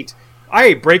 401 feet. I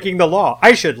am breaking the law.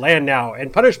 I should land now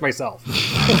and punish myself.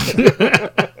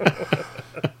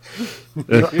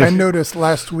 I noticed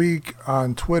last week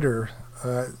on Twitter,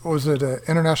 was it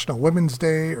International Women's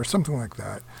Day or something like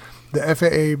that? The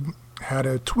FAA had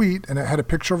a tweet, and it had a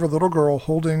picture of a little girl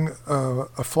holding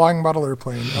a flying model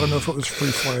airplane. I don't know if it was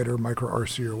Free Flight or Micro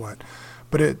RC or what,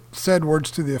 but it said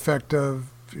words to the effect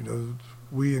of,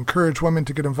 we encourage women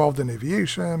to get involved in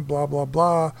aviation, blah, blah,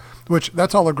 blah, which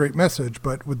that's all a great message.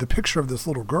 But with the picture of this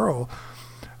little girl,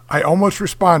 I almost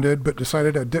responded, but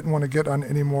decided I didn't want to get on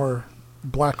any more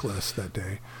blacklists that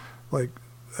day. Like,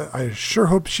 I sure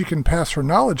hope she can pass her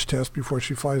knowledge test before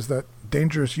she flies that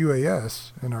dangerous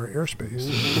UAS in our airspace.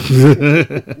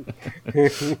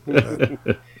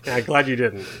 I'm glad you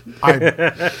didn't.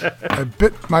 I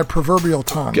bit my proverbial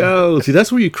tongue. Go. See,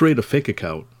 that's where you create a fake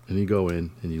account and you go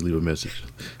in and you leave a message.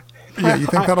 Yeah, you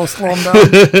think that'll slow them down?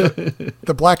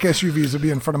 The black SUVs will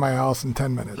be in front of my house in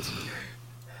 10 minutes.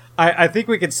 I think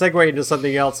we could segue into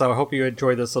something else. So I hope you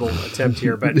enjoy this little attempt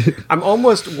here. But I'm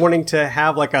almost wanting to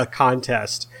have like a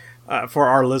contest for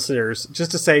our listeners,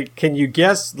 just to say, can you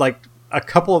guess like a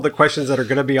couple of the questions that are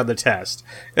going to be on the test?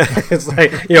 It's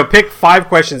like, pick 5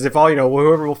 questions. If all,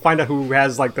 whoever will find out who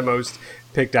has like the most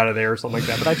picked out of there or something like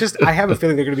that. But I have a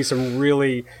feeling there are going to be some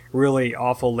really, really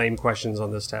awful lame questions on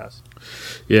this test.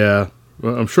 Yeah.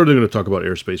 Well, I'm sure they're going to talk about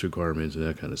airspace requirements and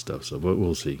that kind of stuff. So, but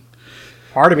we'll see.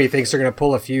 Part of me thinks they're going to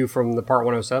pull a few from the Part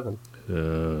 107.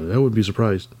 I wouldn't be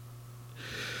surprised.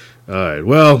 All right.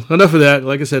 Well, enough of that.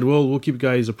 Like I said, we'll keep you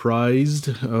guys apprised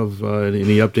of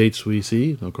any updates we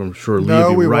see. I'm sure Lee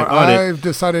will be right on it. I've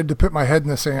decided to put my head in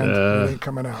the sand. It ain't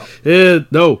coming out.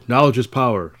 No, knowledge is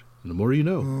power. And the more you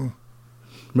know.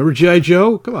 Remember G.I.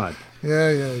 Joe? Come on.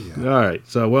 Yeah. All right.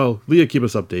 So, Leah, keep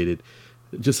us updated.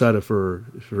 Just out of for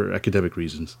academic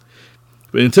reasons.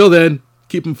 But until then,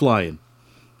 keep them flying.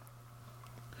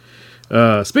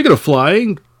 Speaking of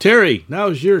flying, Terry,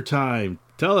 now's your time.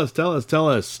 Tell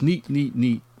us.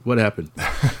 Neat. What happened?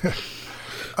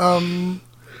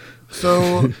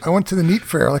 So I went to the NEAT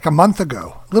fair like a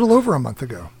little over a month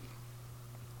ago.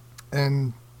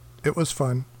 And it was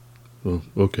fun. Well,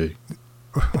 okay.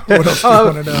 What else do you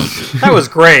want to know? That was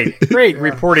great. Great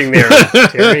reporting there,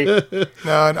 Terry.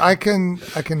 No, and I can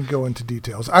go into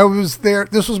details. I was there.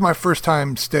 This was my first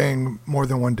time staying more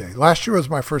than one day. Last year was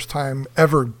my first time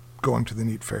ever going to the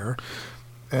NEAT fair.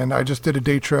 And I just did a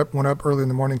day trip, went up early in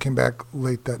the morning, came back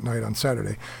late that night on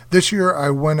Saturday. This year I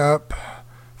went up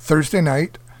Thursday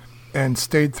night and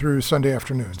stayed through Sunday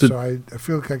afternoon. So I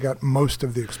feel like I got most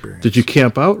of the experience. Did you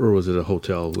camp out or was it a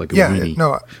hotel like a weenie?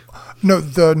 No,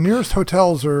 the nearest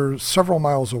hotels are several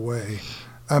miles away,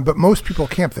 but most people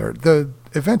camp there. The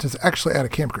event is actually at a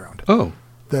campground. Oh.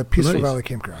 The Peaceful Valley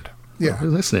Campground. Yeah.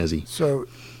 Oh, that's snazzy.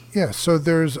 So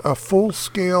there's a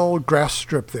full-scale grass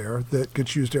strip there that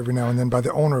gets used every now and then by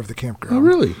the owner of the campground. Oh,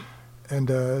 really?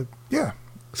 And, yeah.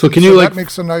 So that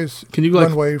makes a nice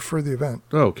runway for the event.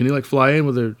 Oh, can you fly in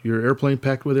with your airplane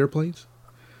packed with airplanes?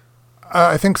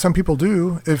 I think some people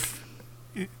do. If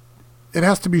it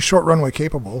has to be short runway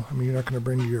capable. I mean, you're not going to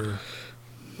bring your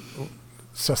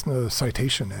Cessna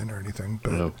Citation in or anything.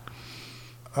 But no.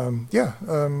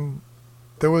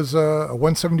 There was a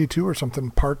 172 or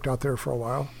something parked out there for a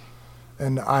while,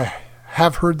 and I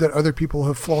have heard that other people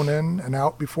have flown in and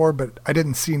out before, but I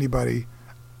didn't see anybody.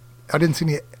 I didn't see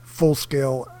any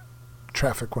full-scale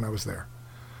traffic when I was there.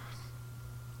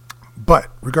 But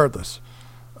regardless,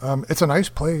 it's a nice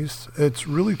place. It's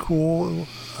really cool.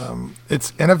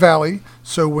 It's in a valley,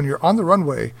 so when you're on the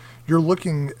runway, you're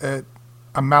looking at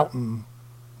a mountain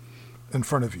in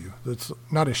front of you. It's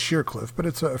not a sheer cliff, but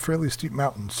it's a fairly steep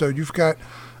mountain. So you've got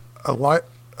a lot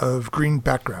of green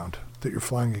background that you're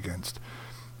flying against.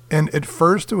 And at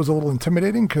first it was a little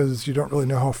intimidating because you don't really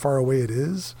know how far away it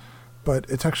is. but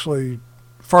it's actually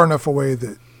far enough away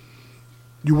that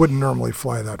you wouldn't normally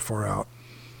fly that far out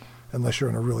unless you're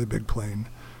in a really big plane.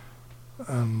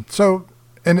 And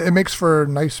it makes for a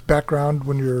nice background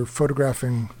when you're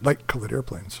photographing light-colored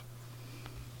airplanes.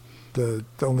 The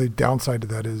only downside to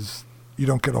that is you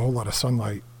don't get a whole lot of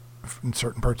sunlight in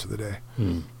certain parts of the day.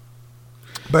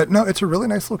 But no, it's a really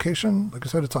nice location. Like I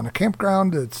said, it's on a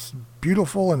campground. It's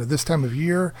beautiful, and at this time of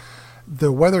year,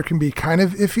 the weather can be kind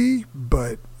of iffy,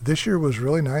 but this year was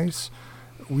really nice.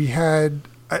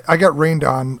 I got rained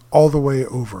on all the way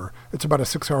over. It's about a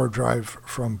 6-hour drive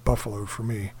from Buffalo for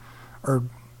me. Or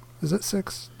is it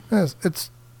 6? Yes,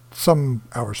 it's some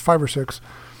hours, 5 or 6.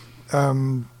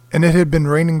 And it had been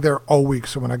raining there all week.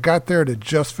 So when I got there, it had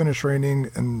just finished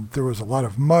raining, and there was a lot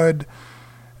of mud.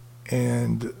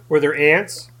 And were there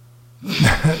ants?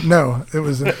 No, it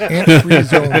was an ant-free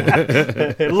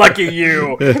zone. Lucky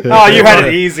you. Oh, you had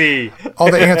it easy.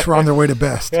 All the ants were on their way to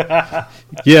Best.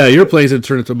 Yeah, your place had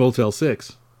turned into Motel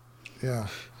 6. Yeah.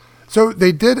 So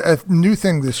they did a new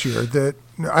thing this year that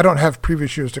I don't have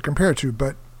previous years to compare to,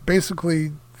 but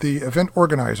basically the event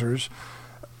organizers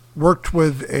worked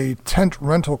with a tent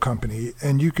rental company,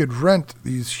 and you could rent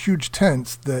these huge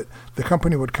tents that the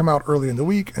company would come out early in the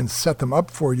week and set them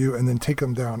up for you and then take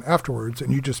them down afterwards,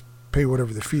 and you just pay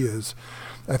whatever the fee is.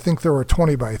 I think there were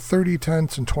 20 by 30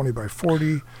 tents and 20 by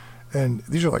 40, and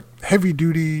these are like heavy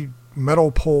duty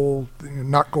metal pole,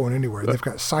 not going anywhere. They've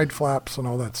got side flaps and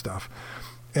all that stuff.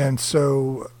 And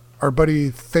so our buddy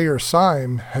Thayer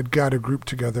Syme had got a group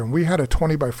together, and we had a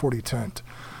 20 by 40 tent.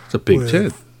 It's a big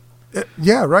tent.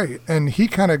 Yeah, right. And he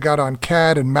kind of got on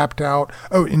CAD and mapped out.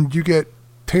 Oh, and you get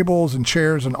tables and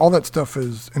chairs and all that stuff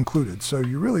is included. So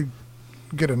you really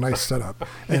get a nice setup.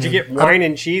 Did you get wine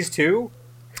and cheese too?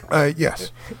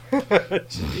 Yes.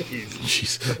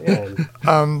 Jeez.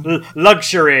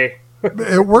 Luxury.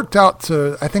 It worked out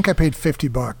to, I think I paid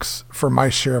 $50 for my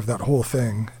share of that whole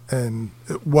thing, and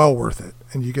well worth it.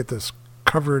 And you get this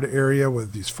covered area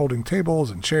with these folding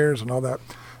tables and chairs and all that.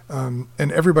 And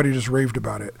everybody just raved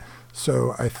about it.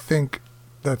 So I think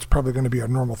that's probably going to be a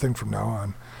normal thing from now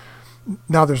on.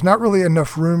 Now, there's not really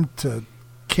enough room to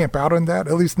camp out on that,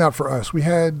 at least not for us. We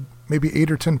had maybe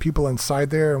 8 or 10 people inside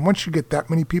there. And once you get that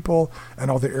many people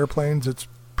and all the airplanes, it's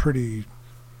pretty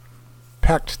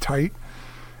packed tight.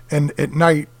 And at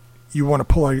night, you want to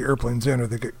pull all your airplanes in or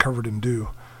they get covered in dew.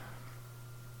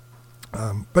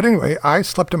 But anyway, I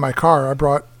slept in my car. I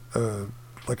brought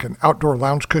like an outdoor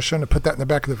lounge cushion. I put that in the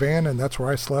back of the van, and that's where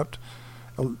I slept.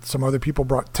 Some other people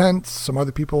brought tents. Some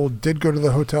other people did go to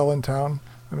the hotel in town.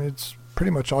 I mean, it's pretty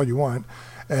much all you want.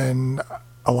 And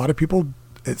a lot of people,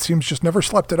 it seems, just never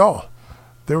slept at all.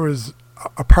 There was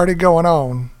a party going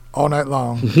on all night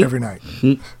long, every night.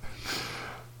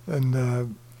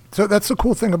 And so that's the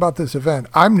cool thing about this event.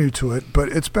 I'm new to it, but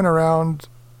it's been around.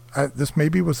 This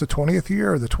maybe was the 20th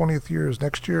year, or the 20th year is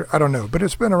next year. I don't know. But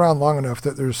it's been around long enough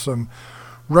that there's some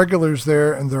regulars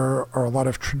there, and there are a lot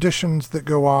of traditions that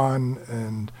go on,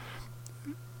 and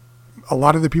a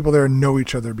lot of the people there know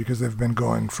each other because they've been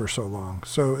going for so long.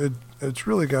 So it's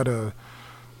really got a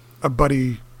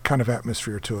buddy kind of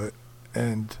atmosphere to it,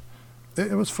 and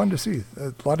it was fun to see.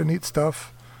 A lot of neat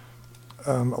stuff,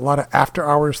 a lot of after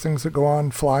hours things that go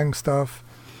on, flying stuff.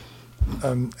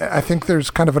 I think there's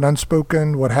kind of an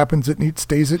unspoken what happens at neat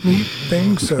stays at neat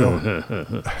thing, so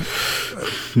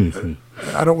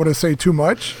I don't want to say too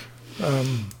much.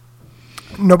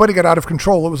 Nobody got out of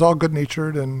control. It was all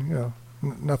good-natured and,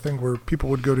 nothing where people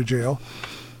would go to jail.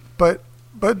 But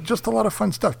just a lot of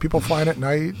fun stuff. People flying at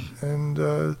night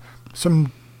and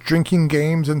some drinking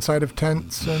games inside of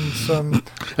tents and some...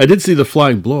 I did see the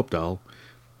flying blow-up doll.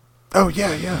 Oh,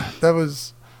 yeah. That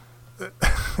was...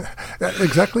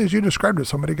 exactly as you described it.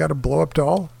 Somebody got a blow-up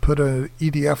doll, put an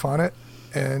EDF on it,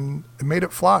 and it made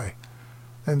it fly.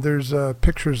 And there's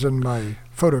pictures in my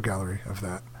photo gallery of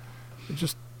that.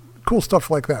 Just cool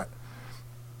stuff like that.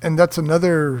 And that's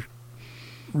another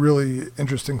really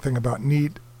interesting thing about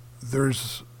NEAT.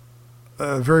 There's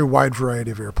a very wide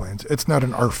variety of airplanes. It's not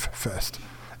an ARF fest.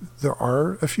 There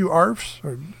are a few ARFs,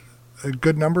 or a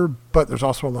good number, but there's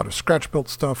also a lot of scratch-built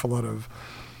stuff, a lot of...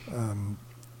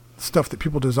 stuff that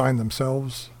people design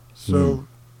themselves. So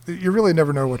you really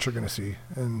never know what you're going to see.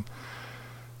 And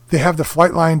they have the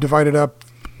flight line divided up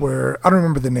where, I don't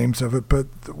remember the names of it, but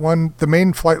the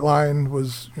main flight line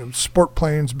was sport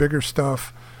planes, bigger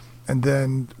stuff. And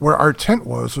then where our tent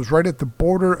was right at the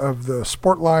border of the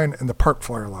sport line and the park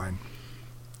flyer line.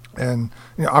 And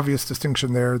obvious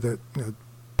distinction there that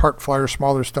park flyer,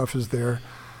 smaller stuff is there.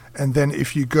 And then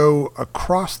if you go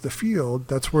across the field,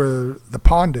 that's where the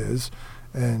pond is.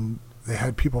 And they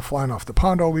had people flying off the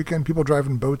pond all weekend, people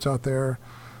driving boats out there.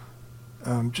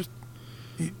 Just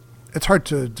it's hard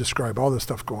to describe all this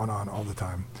stuff going on all the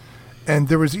time. And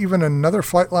there was even another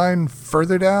flight line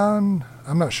further down.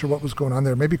 I'm not sure what was going on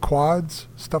there. Maybe quads,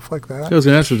 stuff like that. I was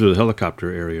going to ask if there was a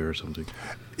helicopter area or something.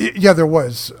 Yeah, there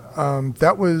was.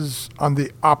 That was on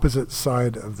the opposite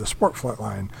side of the sport flight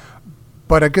line.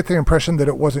 But I get the impression that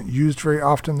it wasn't used very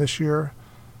often this year.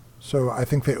 So I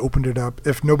think they opened it up.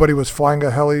 If nobody was flying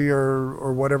a heli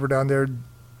or whatever down there,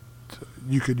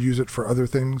 you could use it for other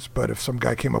things. But if some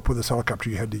guy came up with this helicopter,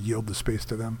 you had to yield the space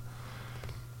to them.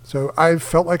 So I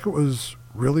felt like it was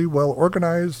really well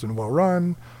organized and well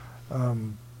run.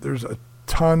 There's a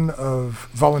ton of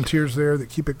volunteers there that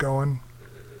keep it going.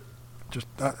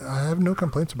 I have no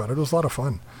complaints about it. It was a lot of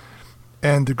fun.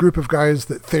 And the group of guys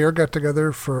that Thayer got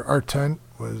together for our tent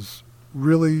was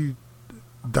really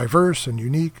diverse and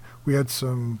unique. We had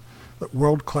some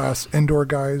world-class indoor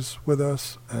guys with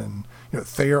us, and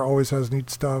Thayer always has neat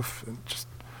stuff. And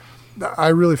I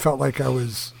really felt like I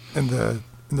was in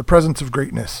the presence of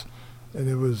greatness. And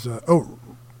it was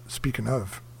speaking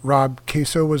of, Rob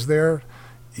Queso was there.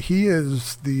 He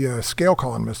is the scale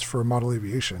columnist for Model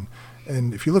Aviation.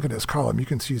 And if you look at his column, you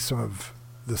can see some of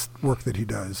this work that he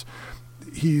does.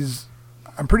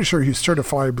 I'm pretty sure he's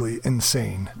certifiably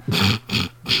insane.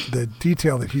 The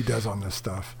detail that he does on this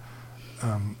stuff.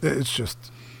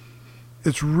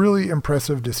 It's really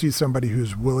impressive to see somebody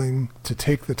who's willing to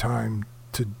take the time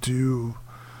to do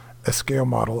a scale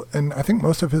model. And I think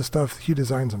most of his stuff he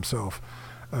designs himself,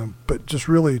 but just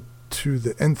really to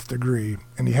the nth degree.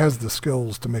 And he has the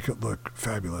skills to make it look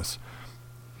fabulous.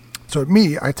 So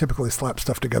I typically slap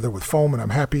stuff together with foam and I'm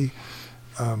happy.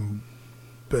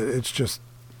 But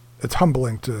it's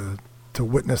humbling to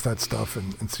witness that stuff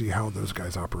and see how those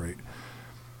guys operate.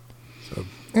 So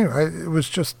anyway, it was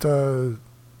just, I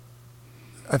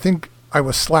think I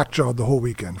was slack-jawed the whole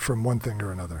weekend from one thing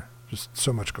or another. Just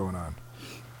so much going on.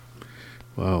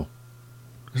 Wow.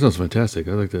 That sounds fantastic.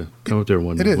 I'd like to come up there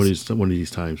one of these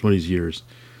times, one of these years.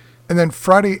 And then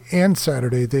Friday and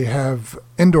Saturday, they have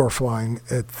indoor flying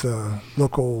at the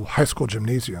local high school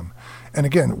gymnasium. And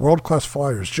again, world-class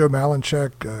flyers, Joe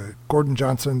Malinchek, Gordon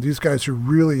Johnson, these guys who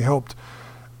really helped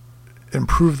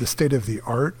improve the state of the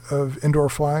art of indoor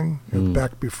flying.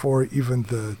 Back before even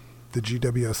the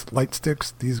GWS light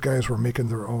sticks, these guys were making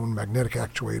their own magnetic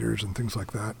actuators and things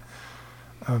like that.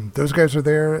 Those guys are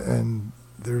there, and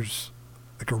there's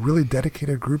like a really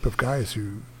dedicated group of guys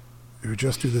who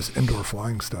just do this indoor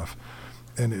flying stuff.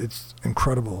 And it's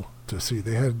incredible to see.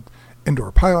 They had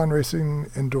indoor pylon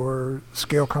racing, indoor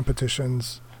scale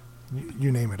competitions,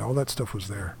 you name it. All that stuff was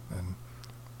there, and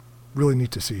really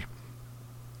neat to see.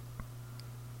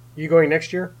 You going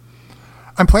next year?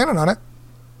 I'm planning on it.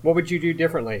 What would you do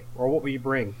differently, or what will you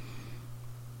bring?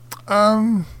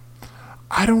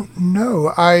 I don't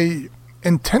know. I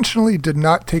intentionally did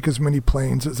not take as many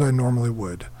planes as I normally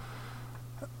would.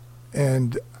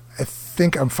 And I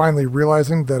think I'm finally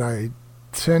realizing that I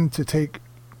tend to take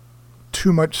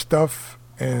too much stuff,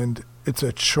 and it's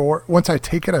a chore. Once I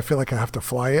take it, I feel like I have to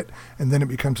fly it, and then it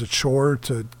becomes a chore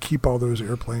to keep all those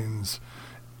airplanes,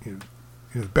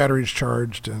 batteries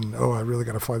charged, and I really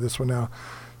got to fly this one now.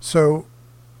 So,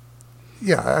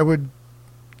 yeah, I would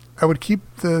keep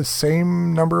the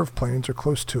same number of planes or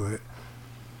close to it.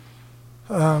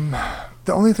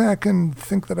 The only thing I can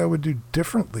think that I would do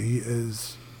differently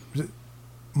is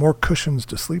more cushions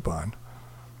to sleep on.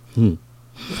 The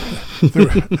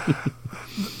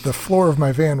floor of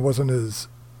my van wasn't as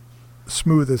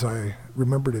smooth as I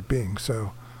remembered it being,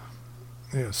 so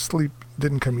sleep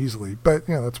didn't come easily. But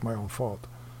that's my own fault.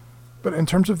 But in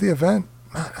terms of the event,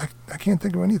 I can't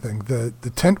think of anything.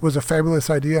 The tent was a fabulous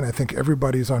idea, and I think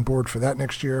everybody's on board for that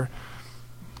next year.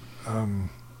 I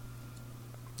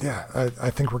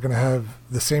think we're going to have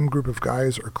the same group of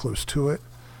guys or close to it,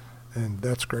 and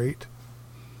that's great.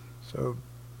 So,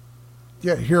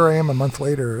 here I am a month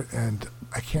later, and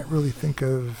I can't really think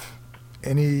of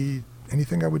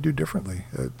anything I would do differently.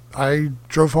 I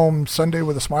drove home Sunday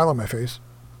with a smile on my face.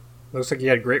 Looks like you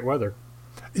had great weather.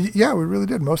 Yeah, we really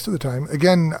did most of the time.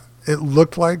 Again, it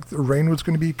looked like the rain was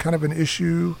going to be kind of an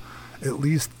issue, at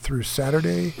least through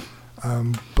Saturday.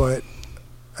 But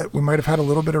we might have had a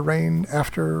little bit of rain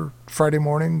after Friday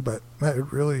morning, but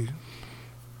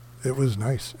it was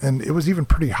nice. And it was even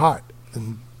pretty hot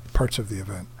in parts of the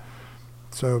event.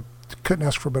 So couldn't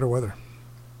ask for better weather.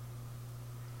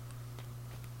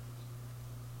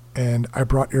 And I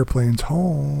brought airplanes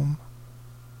home.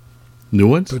 New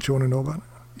ones? Don't you want to know about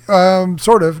it?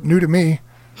 Sort of. New to me.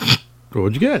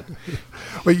 What'd you get?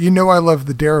 Well, I love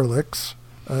the derelicts.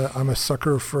 I'm a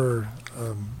sucker for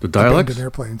the dialects? abandoned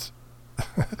airplanes.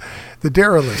 The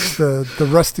derelicts, the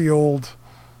rusty old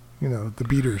the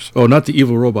beaters. Oh, not the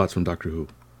evil robots from Doctor Who.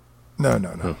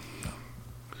 No.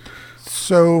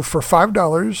 So for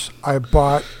 $5, I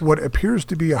bought what appears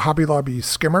to be a Hobby Lobby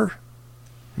skimmer.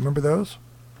 Remember those?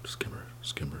 Skimmer.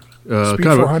 Speed Kind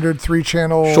of 400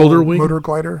 3-channel shoulder wing motor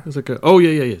glider. It's like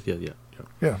yeah.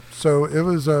 Yeah. So it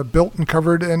was built and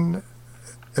covered and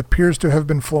appears to have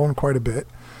been flown quite a bit.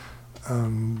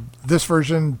 This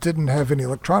version didn't have any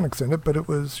electronics in it, but it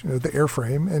was the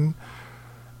airframe and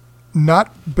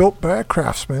not built by a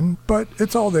craftsman, but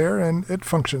it's all there and it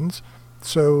functions.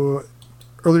 So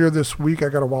earlier this week I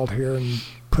got a wild hair and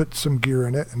put some gear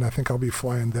in it, and I think I'll be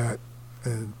flying that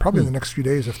probably in the next few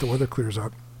days if the weather clears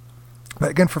up. But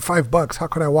again, for $5, how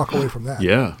could I walk away from that?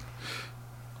 Yeah.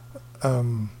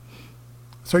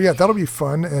 So yeah, that'll be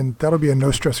fun, and that'll be a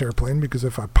no-stress airplane because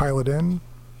if I pilot in,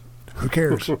 who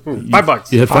cares?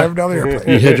 $5. You had $5 airplane.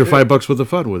 You had your $5 worth of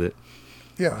fun with it.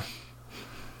 Yeah.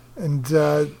 And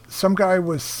some guy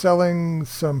was selling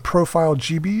some profile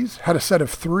GBs, had a set of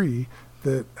 3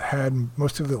 that had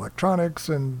most of the electronics,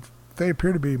 and they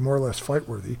appear to be more or less flight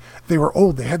worthy. They were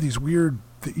old. They had these weird,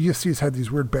 the ESCs had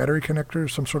these weird battery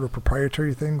connectors, some sort of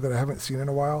proprietary thing that I haven't seen in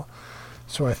a while.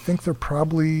 So I think they're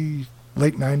probably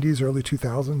late 90s, early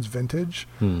 2000s vintage,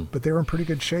 but they were in pretty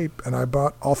good shape, and I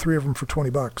bought all 3 of them for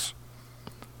 $20.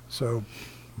 So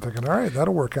I'm thinking, all right,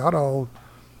 that'll work out. I'll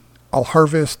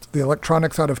harvest the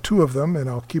electronics out of 2 of them, and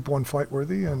I'll keep one flight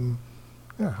worthy, and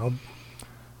yeah,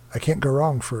 I can't go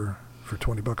wrong for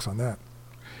 $20 on that.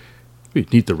 You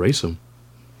need to race them.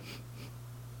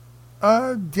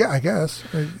 Yeah, I guess.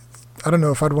 I don't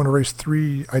know if I'd want to race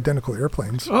 3 identical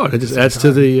airplanes. Oh, it just adds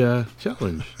to the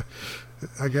challenge.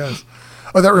 I guess.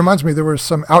 Oh, that reminds me, there were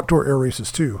some outdoor air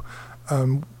races too.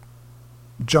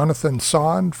 Jonathan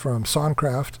Son from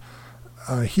Soncraft,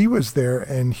 he was there,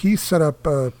 and he set up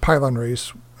a pylon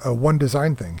race, a one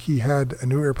design thing. He had a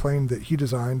new airplane that he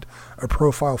designed, a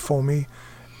profile foamy,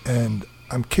 and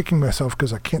I'm kicking myself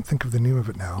because I can't think of the name of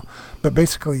it now. But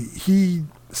basically, he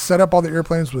set up all the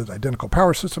airplanes with identical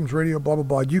power systems, radio, blah, blah,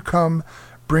 blah. You come,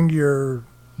 bring your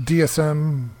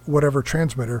DSM, whatever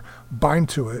transmitter, bind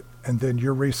to it, and then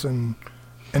you're racing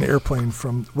an airplane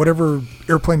from whatever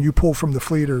airplane you pull from the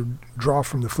fleet or draw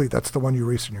from the fleet. That's the one you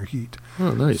race in your heat.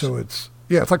 Oh, nice. So it's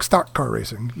like stock car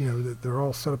racing. They're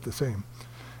all set up the same.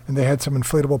 And they had some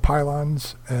inflatable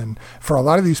pylons. And for a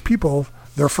lot of these people,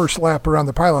 their first lap around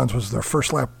the pylons was their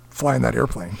first lap flying that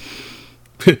airplane.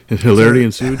 Hilarity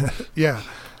ensued. Yeah.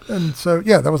 And so,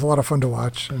 yeah, that was a lot of fun to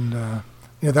watch. And,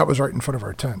 that was right in front of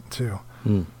our tent, too.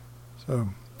 So,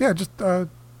 yeah, just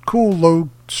cool,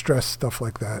 low-stress stuff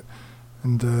like that.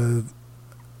 And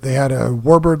they had a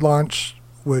Warbird launch,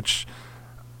 which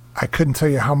I couldn't tell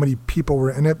you how many people were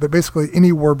in it, but basically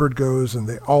any Warbird goes and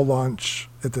they all launch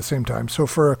at the same time. So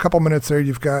for a couple minutes there,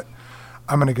 you've got,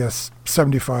 I'm going to guess,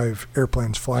 75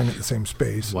 airplanes flying at the same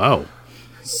space. Wow.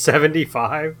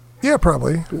 75? Yeah,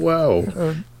 probably.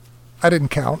 Wow. I didn't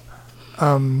count.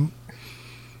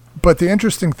 But the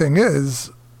interesting thing is,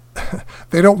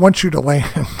 they don't want you to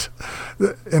land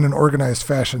in an organized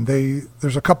fashion.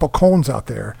 There's a couple cones out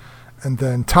there, and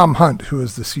then Tom Hunt, who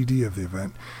is the CD of the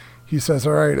event, he says,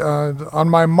 all right, on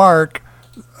my mark,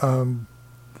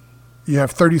 you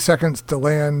have 30 seconds to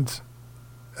land,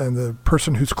 and the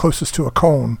person who's closest to a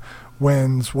cone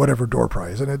wins whatever door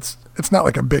prize. And it's not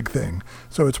like a big thing,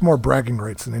 so it's more bragging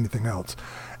rights than anything else.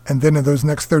 And then in those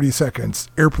next 30 seconds,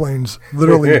 airplanes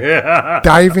literally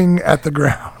diving at the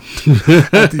ground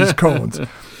at these cones.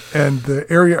 And the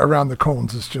area around the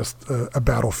cones is just a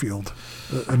battlefield,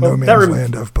 a no man's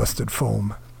land of busted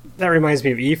foam. That reminds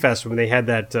me of E-Fest when they had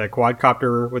that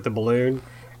quadcopter with the balloon,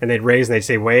 and they'd raise and they'd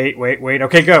say, wait,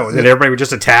 okay, go. And then everybody would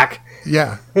just attack.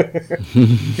 Yeah.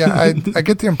 Yeah, I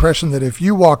get the impression that if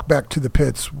you walk back to the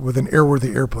pits with an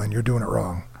airworthy airplane, you're doing it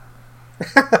wrong.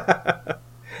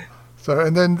 So,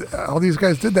 and then all these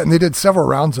guys did that, and they did several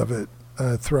rounds of it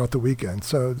throughout the weekend.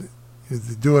 So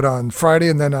they do it on Friday,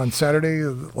 and then on Saturday, a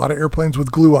lot of airplanes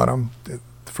with glue on them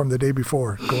from the day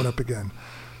before going up again.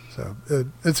 So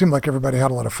it seemed like everybody had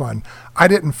a lot of fun. I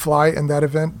didn't fly in that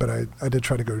event, but I did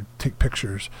try to go take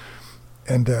pictures.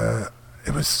 And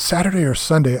it was Saturday or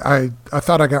Sunday. I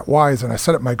thought I got wise, and I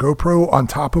set up my GoPro on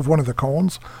top of one of the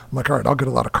cones. I'm like, all right, I'll get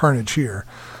a lot of carnage here.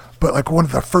 But like one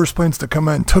of the first planes to come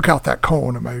in took out that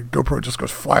cone, and my GoPro just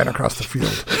goes flying across the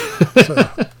field.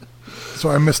 So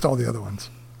I missed all the other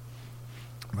ones.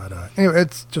 But anyway,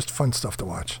 it's just fun stuff to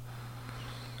watch.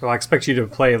 Well, I expect you to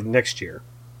play next year.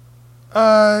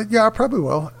 Yeah, I probably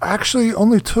will. I actually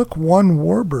only took one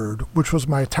Warbird, which was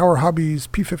my Tower Hobbies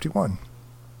P-51.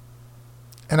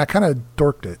 And I kind of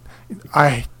dorked it.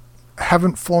 I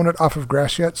haven't flown it off of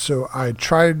grass yet, so I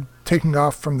tried taking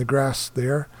off from the grass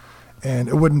there. and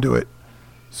it wouldn't do it.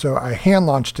 So I hand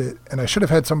launched it, and I should have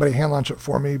had somebody hand launch it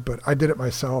for me, but I did it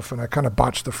myself, and I kind of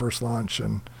botched the first launch,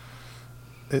 and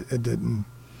it didn't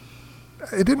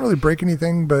really break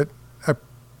anything, but I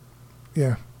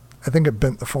think it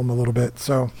bent the foam a little bit,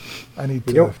 so I need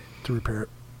to repair it.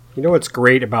 You know what's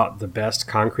great about the best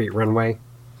concrete runway?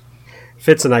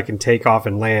 Fitz and I can take off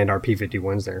and land our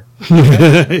P-51s there.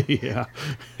 Yeah.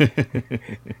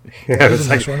 It was a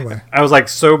nice runway. I was like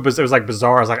it was like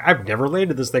bizarre. I was like, I've never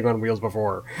landed this thing on wheels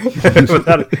before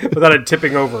without it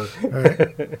tipping over.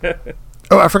 Right.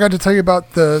 Oh, I forgot to tell you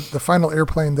about the final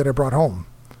airplane that I brought home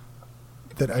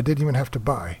that I didn't even have to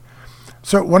buy.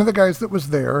 So one of the guys that was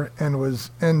there and was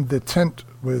in the tent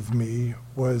with me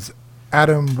was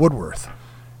Adam Woodworth,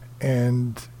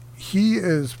 and he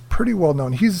is pretty well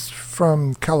known. He's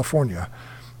from California.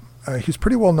 He's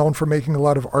pretty well known for making a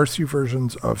lot of RC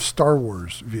versions of Star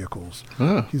Wars vehicles.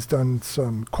 Ah. He's done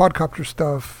some quadcopter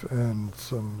stuff and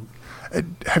some...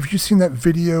 have you seen that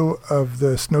video of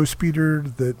the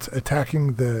snowspeeder that's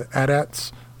attacking the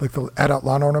AT-ATs, like the AT-AT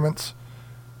lawn ornaments?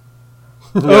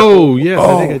 Oh, yes,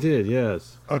 I think I did,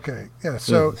 yes. Okay, yeah.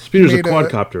 So Speeder's he a made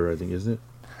quadcopter, I think, isn't it?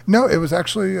 No, it was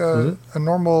actually a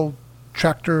normal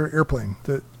tractor airplane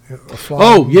that a flying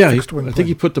Oh, yeah. fixed-wing I think plane.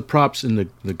 he put the props in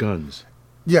the guns.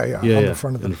 Yeah, on yeah, the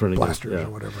front of in the front of the- blasters yeah.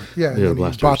 or whatever. Yeah, Yeah, and he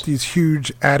blasters. bought these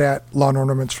huge AT-AT lawn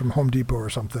ornaments from Home Depot or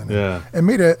something. Yeah. And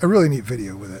made a really neat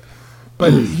video with it.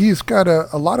 But he's got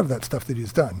a lot of that stuff that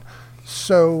he's done.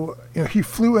 So, he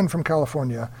flew in from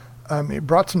California. He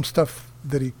brought some stuff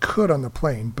that he could on the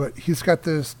plane, but he's got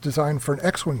this design for an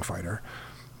X-Wing fighter.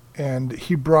 And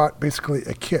he brought basically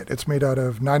a kit. It's made out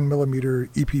of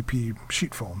 9mm EPP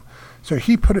sheet foam. So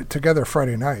he put it together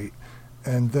Friday night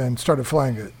and then started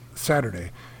flying it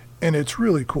Saturday. And it's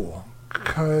really cool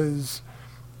because,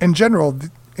 in general,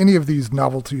 any of these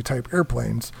novelty type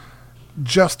airplanes,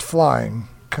 just flying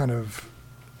kind of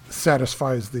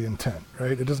satisfies the intent,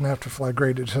 right? It doesn't have to fly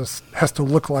great. It just has to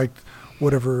look like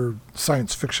whatever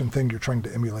science fiction thing you're trying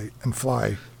to emulate and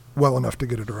fly well enough to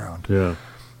get it around. Yeah.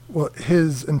 Well,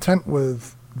 his intent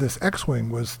with this X-Wing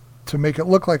was to make it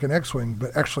look like an X-Wing,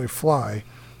 but actually fly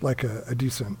like a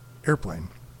decent airplane.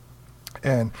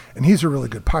 And he's a really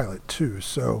good pilot too.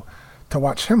 So to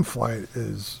watch him fly it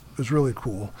is really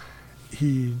cool.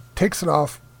 He takes it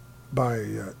off by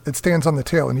it stands on the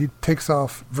tail, and he takes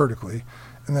off vertically,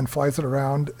 and then flies it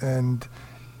around. And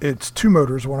it's two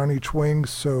motors, one on each wing.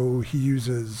 So he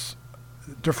uses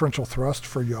differential thrust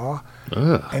for yaw,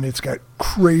 and it's got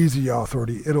crazy yaw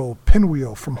authority. It'll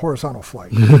pinwheel from horizontal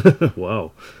flight.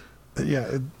 Wow.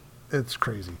 Yeah, it's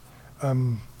crazy.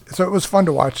 So it was fun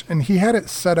to watch, and he had it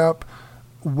set up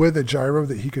with a gyro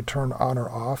that he could turn on or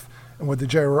off. And with the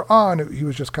gyro on, he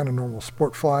was just kind of normal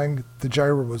sport flying. The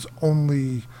gyro was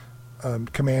only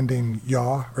commanding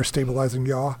yaw or stabilizing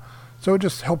yaw, so it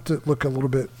just helped it look a little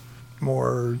bit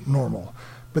more normal.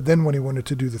 But then when he wanted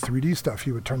to do the 3D stuff,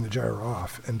 he would turn the gyro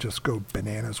off and just go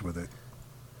bananas with it.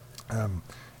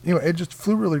 It just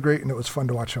flew really great, and it was fun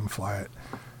to watch him fly it.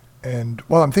 And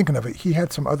while I'm thinking of it, he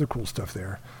had some other cool stuff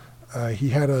there. He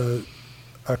had a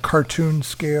cartoon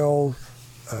scale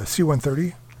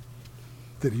C-130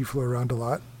 that he flew around a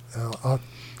lot. I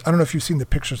don't know if you've seen the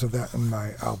pictures of that in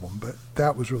my album, but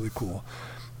that was really cool.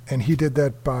 And he did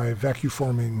that by vacuum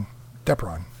forming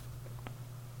Depron.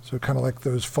 So kind of like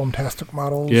those Foamtastic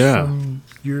models from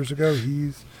years ago.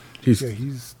 He's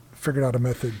figured out a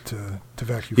method to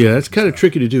vacuum. Yeah, that's kind of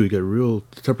tricky to do. You got real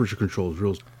temperature controls,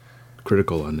 real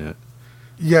critical on that.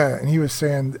 Yeah, and he was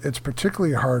saying it's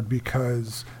particularly hard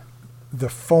because the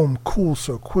foam cools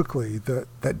so quickly that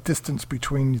that distance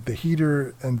between the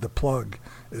heater and the plug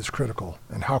is critical,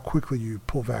 and how quickly you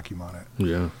pull vacuum on it.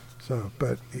 Yeah. So,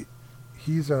 but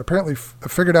he's apparently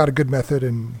figured out a good method,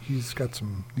 and he's got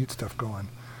some neat stuff going.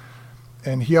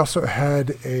 And he also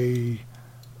had a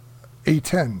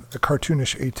A10, a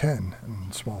cartoonish A10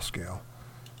 in small scale,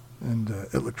 and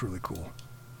it looked really cool.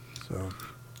 So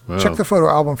check the photo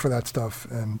album for that stuff.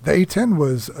 And the A10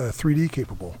 was 3D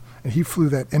capable, and he flew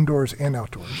that indoors and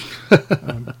outdoors.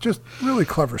 Just really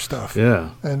clever stuff. Yeah.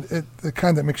 And the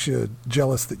kind that makes you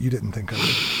jealous that you didn't think of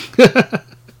it.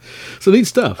 So neat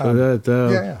stuff.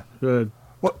 Yeah.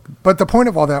 Well, but the point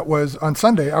of all that was on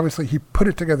Sunday, obviously, he put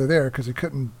it together there because he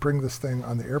couldn't bring this thing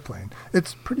on the airplane.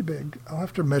 It's pretty big. I'll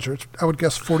have to measure it. I would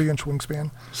guess 40-inch wingspan.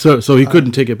 So he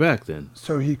couldn't take it back then?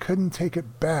 So he couldn't take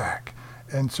it back.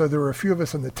 And so there were a few of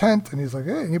us in the tent, and he's like,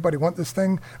 hey, anybody want this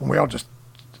thing? And we all just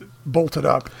bolted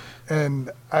up. And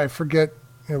I forget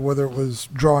whether it was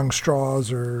drawing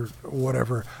straws or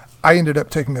whatever. I ended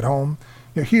up taking it home.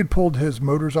 He had pulled his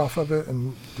motors off of it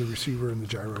and the receiver and the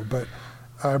gyro, but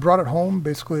I brought it home,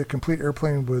 basically a complete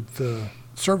airplane with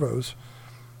servos,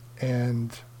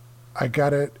 and I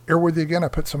got it airworthy again. I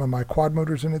put some of my quad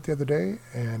motors in it the other day,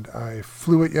 and I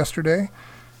flew it yesterday,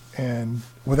 and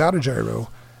without a gyro,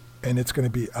 and it's going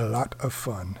to be a lot of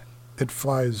fun. It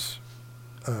flies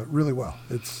really well.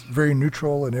 It's very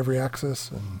neutral in every axis,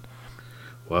 and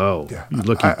Wow. yeah, You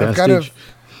lucky I've got to. bastard.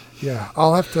 Yeah,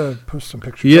 I'll have to post some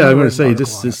pictures. Yeah, I'm I'm going gonna to say write an this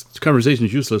article on this conversation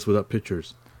is useless without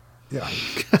pictures. it. Yeah,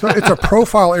 so it's a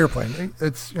profile airplane.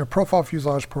 It's profile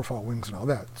fuselage, profile wings, and all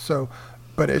that. So,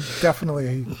 but it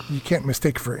definitely you can't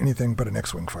mistake for anything but an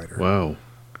X-wing fighter. Wow.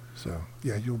 So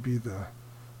yeah, you'll be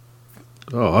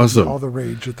Oh, awesome. all the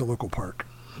rage at the local park.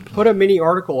 Put a mini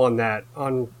article on that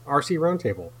on RC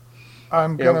Roundtable.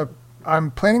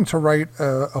 I'm planning to write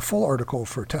a full article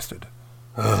for Tested.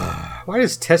 Why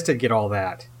does Tested get all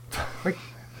that? Like,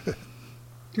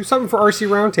 do something for RC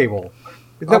Roundtable.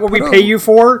 Isn't that I'll what we put pay you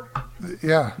for?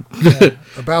 Yeah,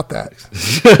 about that.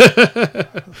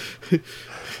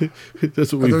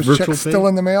 That's what Are we those virtual checks pay? still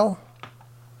in the mail?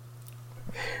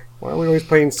 Why are we always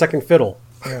playing second fiddle?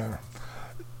 Yeah.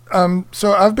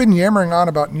 So I've been yammering on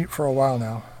about Neat for a while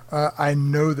now. I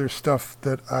know there's stuff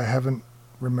that I haven't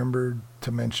remembered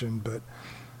to mention, but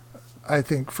I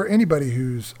think for anybody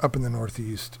who's up in the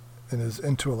Northeast and is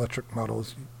into electric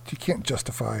models, you can't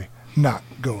justify not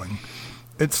going.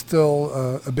 It's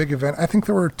still a big event. I think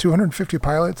there were 250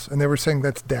 pilots, and they were saying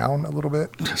that's down a little bit.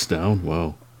 It's down.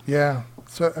 Wow. Yeah.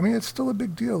 So, I mean, it's still a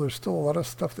big deal. There's still a lot of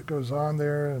stuff that goes on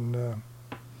there, and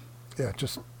yeah,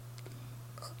 just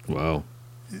Wow.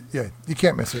 yeah, you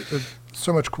can't miss it. There's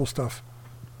so much cool stuff.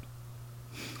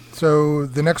 So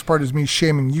the next part is me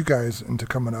shaming you guys into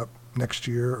coming up next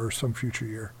year or some future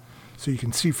year, so you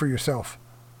can see for yourself.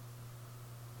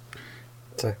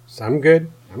 So I'm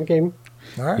good. I'm game.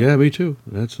 All right. Yeah, me too.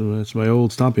 That's my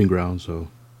old stomping ground. So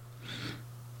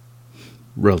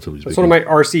relatively That's speaking. one of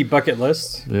my RC bucket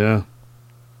lists. Yeah.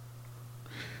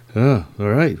 All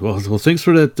right. Well, thanks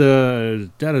for that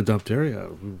data dump, Terry. We're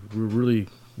really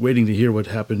waiting to hear what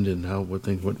happened and what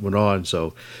things went on.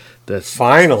 So that's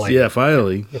Finally. Yeah,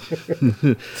 finally.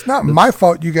 It's not my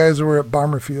fault you guys were at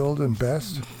Bomber Field and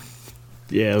Best.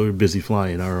 Yeah, we were busy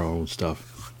flying our own stuff.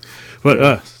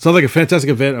 But sounds like a fantastic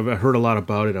event. I've heard a lot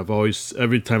about it.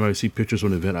 Every time I see pictures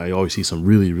of an event, I always see some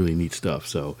really, really neat stuff.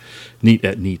 So neat,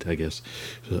 I guess.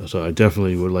 So I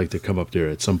definitely would like to come up there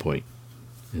at some point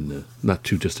in the not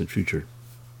too distant future.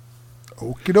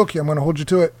 Okie dokie, I'm going to hold you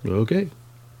to it.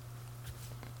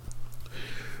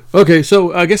 Okay,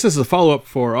 so I guess this is a follow-up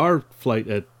for our flight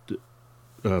at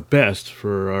Best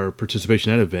for our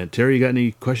participation at that event. Terry, you got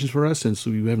any questions for us? Since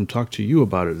we haven't talked to you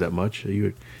about it that much.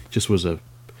 You just was a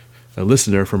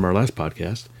listener from our last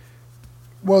podcast.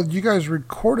 Well, you guys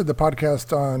recorded the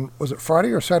podcast on, was it Friday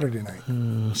or Saturday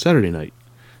night? Saturday night.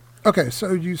 Okay,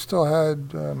 so you still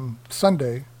had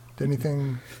Sunday. Did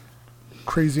anything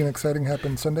crazy and exciting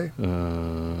happen Sunday?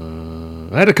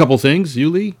 I had a couple things. You,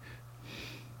 Lee?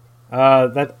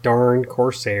 That darn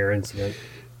Corsair incident.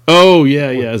 Oh, yeah.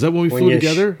 Is that when we When flew you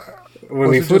together? When Was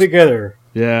we it flew just- together.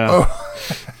 Yeah.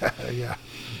 Yeah.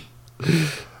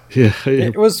 Yeah.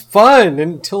 It was fun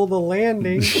until the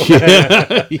landing. Is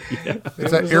that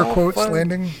was air all quotes fun.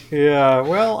 landing? Yeah,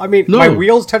 well, I mean, No. my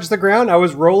wheels touched the ground. I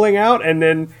was rolling out, and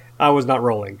then I was not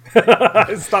rolling.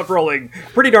 I stopped rolling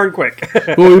pretty darn quick.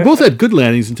 Well, we both had good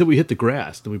landings until we hit the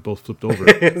grass. Then we both flipped over.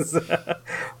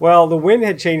 Well, the wind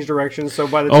had changed direction, so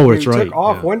by the Oh, time we that's took right,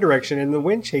 off yeah. one direction, and the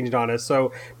wind changed on us.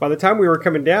 So by the time we were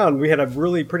coming down, we had a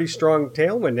really pretty strong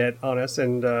tailwind on us,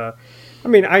 and I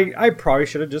mean, I probably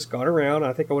should have just gone around.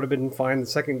 I think I would have been fine the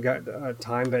second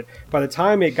time, but by the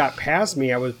time it got past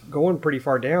me, I was going pretty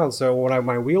far down. So when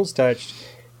my wheels touched,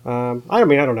 I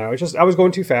don't know. It's just I was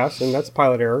going too fast, and that's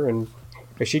pilot error. And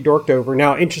she dorked over.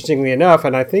 Now, interestingly enough,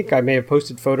 and I think I may have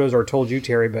posted photos or told you,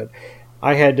 Terry, but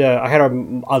I had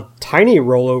a tiny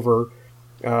rollover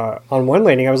on one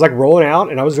landing. I was like rolling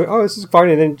out, and I was doing, oh, this is fine.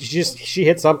 And then she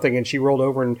hit something, and she rolled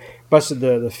over and busted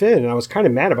the fin. And I was kind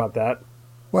of mad about that.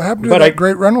 What happened to But that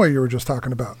great runway you were just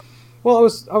talking about? Well, I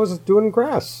was doing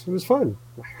grass. It was fun.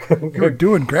 You were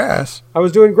doing grass. I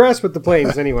was doing grass with the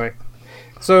planes anyway.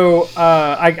 So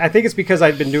I think it's because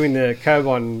I'd been doing the Cub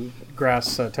on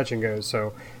grass touch and goes,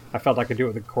 so I felt I could do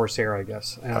it with the Corsair, I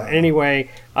guess. Anyway,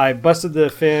 I busted the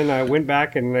fin. I went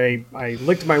back and I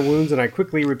licked my wounds and I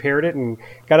quickly repaired it and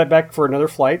got it back for another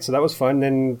flight. So that was fun.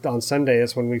 Then on Sunday,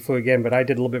 that's when we flew again. But I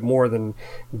did a little bit more than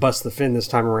bust the fin this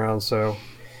time around. So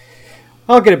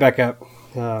I'll get it back up.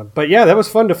 But yeah, that was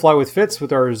fun to fly with Fitz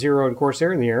with our Zero and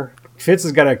Corsair in the air. Fitz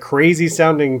has got a crazy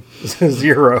sounding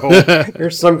Zero.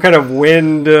 There's some kind of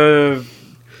wind, I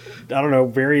don't know,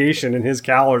 variation in his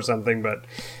cowl or something. But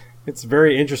It's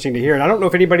very interesting to hear. And I don't know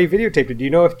if anybody videotaped it. Do you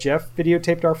know if Jeff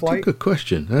videotaped our flight? Good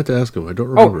question. I have to ask him. I don't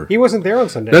remember. Oh, he wasn't there on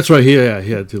Sunday. That's right. He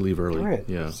had to leave early. Right.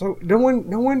 Yeah. So no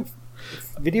one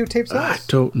videotapes I us.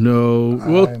 don't know.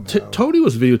 Well, know. Tony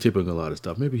was videotaping a lot of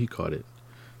stuff. Maybe he caught it.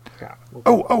 Yeah.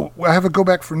 Oh, I have a go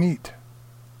back for Neat.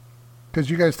 Because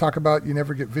you guys talk about you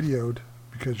never get videoed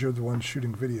because you're the one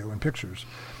shooting video and pictures.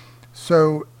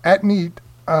 So at Neat,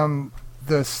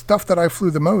 the stuff that I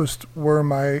flew the most were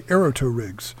my Aerotow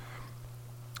rigs.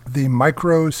 The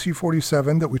Micro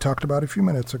C47 that we talked about a few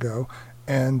minutes ago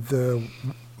and the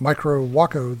Micro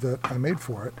Waco that I made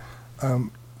for it,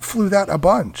 flew that a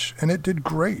bunch, and it did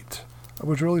great. I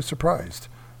was really surprised.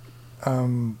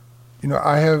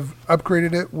 I have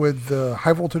upgraded it with the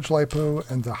high voltage LiPo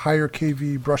and the higher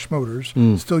KV brush motors,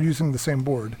 still using the same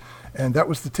board. And that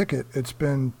was the ticket. It's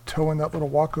been towing that little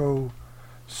Waco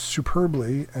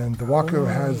superbly, and the Waco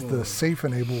has the safe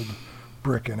enabled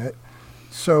brick in it.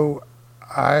 So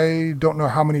I don't know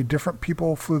how many different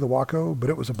people flew the Waco, but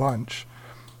it was a bunch.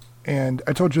 And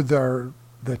I told you the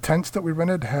tents that we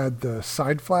rented had the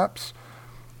side flaps,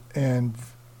 and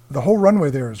the whole runway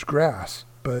there is grass,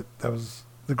 but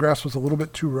the grass was a little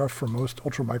bit too rough for most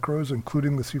ultra micros,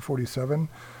 including the C47.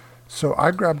 So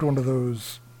I grabbed one of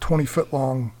those 20-foot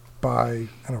long by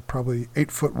probably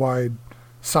 8-foot wide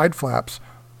side flaps,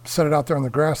 set it out there on the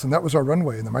grass, and that was our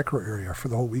runway in the micro area for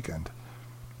the whole weekend,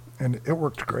 and it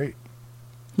worked great.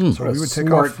 So we would take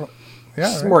off.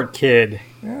 Smart kid.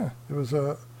 Yeah, it was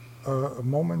a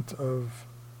moment of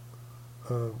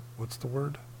what's the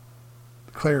word?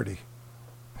 Clarity.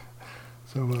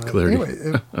 So Clarity.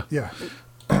 Anyway, yeah.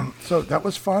 So that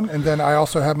was fun, and then I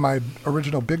also have my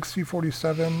original big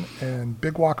C47 and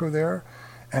big Waco there,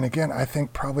 and again, I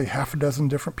think probably half a dozen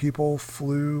different people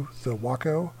flew the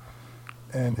Waco,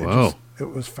 and it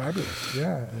was fabulous.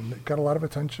 Yeah, and it got a lot of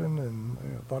attention, and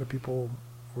a lot of people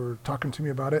were talking to me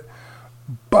about it,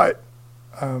 but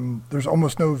there's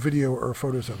almost no video or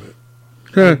photos of it.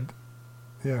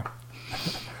 Yeah.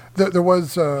 There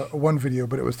was one video,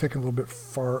 but it was taken a little bit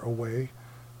far away,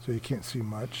 so you can't see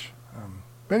much.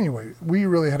 But anyway, we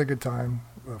really had a good time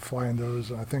flying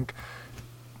those. And I think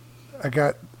I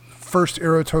got first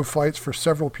Aerotow flights for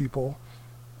several people,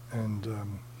 and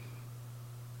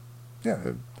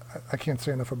I can't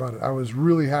say enough about it. I was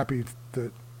really happy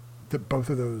that both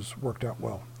of those worked out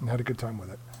well and had a good time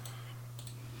with it.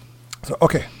 So,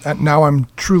 okay, now I'm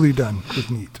truly done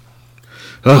with Neat.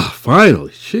 Oh,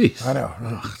 finally. Jeez. I know.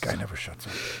 This guy never shuts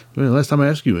up. Well, last time I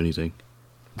asked you anything.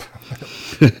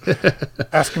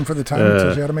 Asking for the time it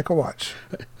tells you how to make a watch.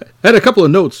 I had a couple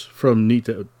of notes from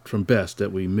Best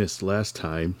that we missed last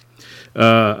time.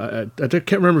 I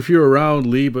can't remember if you were around,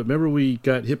 Lee, but remember we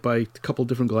got hit by a couple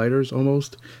different gliders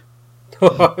almost?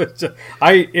 Yes,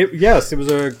 it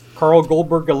was a Carl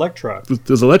Goldberg Electra.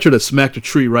 There's an Electra that smacked a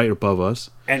tree right above us.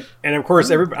 And of course,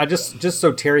 everybody, just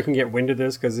so Terry can get wind of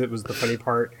this, because it was the funny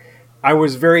part, I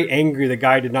was very angry the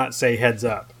guy did not say heads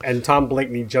up, and Tom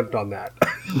Blakeney jumped on that.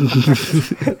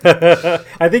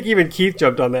 I think even Keith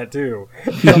jumped on that too.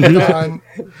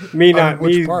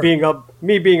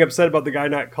 Me being upset about the guy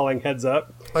not calling heads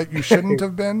up. Like you shouldn't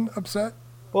have been upset?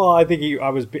 Well, I think I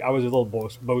was a little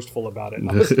boastful about it.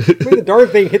 The darn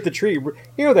thing hit the tree.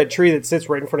 You know that tree that sits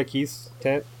right in front of Keith's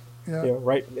tent? Yeah.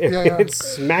 Right? Yeah. It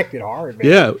smacked it hard,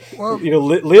 man. Yeah. Well,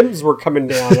 limbs were coming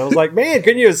down. I was like, man,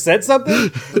 couldn't you have said something?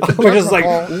 I was just like,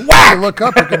 whack! You look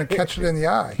up, you're going to catch it in the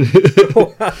eye.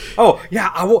 Oh,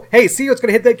 yeah, I will. Hey, see what's going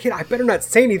to hit that kid? I better not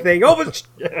say anything. Oh, but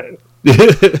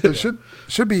It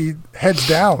should be heads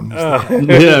down. Yeah,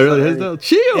 really. Heads down.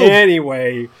 Chill.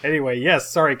 Anyway, yes,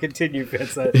 sorry, continue,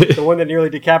 Vince. The one that nearly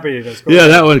decapitated us. Yeah,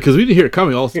 that one, because we didn't hear it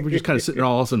coming. We're just kind of sitting there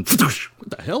all of a sudden,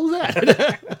 what the hell is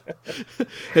that?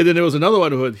 And then there was another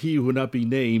one who would not be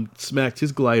named, smacked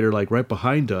his glider like right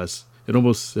behind us and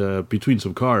almost between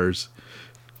some cars.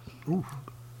 Ooh.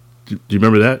 Do you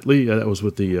remember that, Lee? That was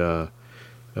with the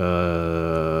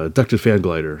ducted fan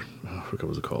glider. I forgot what it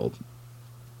was called.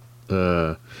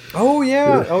 Oh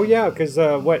yeah, because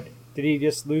what, did he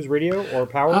just lose radio or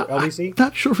power, LVC? I'm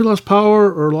not sure if he lost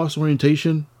power or lost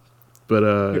orientation, but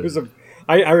it was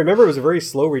I remember it was a very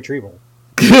slow retrieval.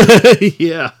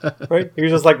 Yeah, right. He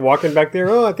was just like walking back there.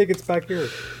 Oh, I think it's back here.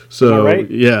 So right?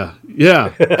 yeah.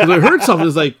 Because I heard something.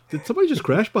 It's like, did somebody just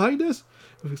crash behind us?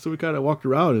 So we kind of walked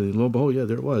around, and lo and behold, yeah,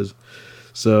 there it was.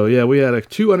 So yeah, we had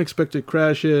 2 unexpected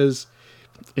crashes,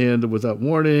 and without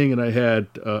warning. And I had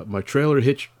my trailer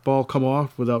hitch ball come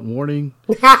off without warning.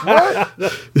 What?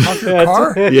 Off your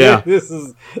car? Yeah. This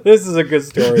is a good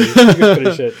story. You can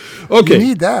finish it. Okay. You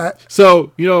need that.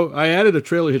 So I added a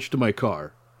trailer hitch to my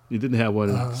car. You didn't have one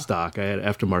in stock. I had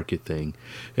an aftermarket thing,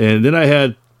 and then I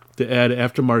had to add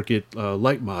aftermarket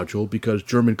light module because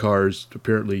German cars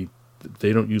apparently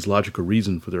they don't use logic or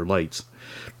reason for their lights.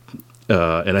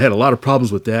 And I had a lot of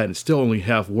problems with that, and it still only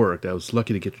half worked. I was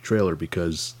lucky to get the trailer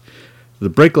because the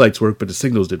brake lights worked, but the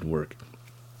signals didn't work.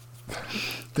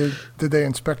 Did they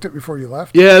inspect it before you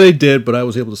left? Yeah, they did, but I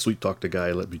was able to sweet talk the guy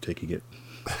and let me taking it.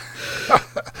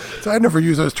 So I never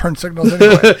use those turn signals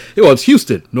anyway. Well, it's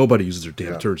Houston. Nobody uses their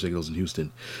damn Yeah. turn signals in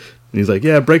Houston. And he's like,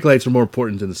 yeah, brake lights are more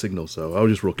important than the signals, so I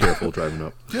was just real careful driving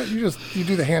up. Yeah, you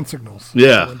do the hand signals.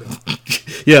 Yeah.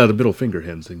 Yeah, the middle finger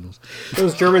hand signals.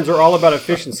 Those Germans are all about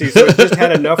efficiency, so it just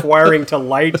had enough wiring to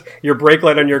light your brake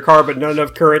light on your car, but not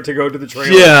enough current to go to the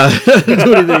trailer. Yeah,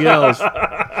 do anything else.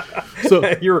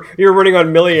 So, You're running on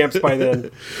milliamps by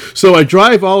then. so I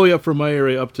drive all the way up from my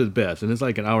area up to the Beth, and it's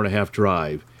like an hour and a half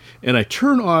drive. And I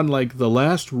turn on like the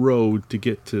last road to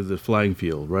get to the flying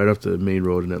field, right up the main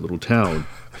road in that little town.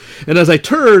 And as I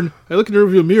turn, I look in the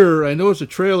rearview mirror, I notice the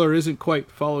trailer isn't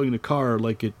quite following the car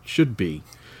like it should be.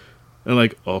 And I'm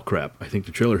like, oh crap, I think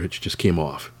the trailer hitch just came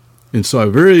off. And so I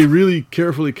really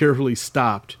carefully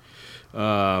stopped, because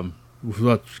I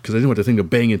didn't want the thing to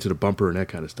bang into the bumper and that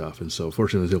kind of stuff. And so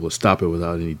fortunately I was able to stop it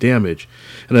without any damage.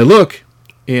 And I look,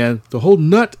 and the whole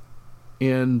nut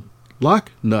and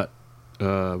lock nut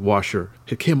washer,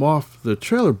 it came off the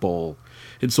trailer bowl.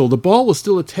 And so the ball was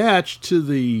still attached to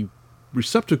the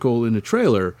receptacle in the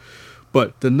trailer,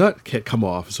 but the nut had come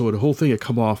off. So the whole thing had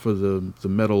come off of the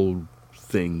metal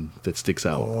thing that sticks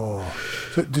out. Oh,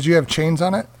 so did you have chains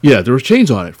on it? Yeah, there was chains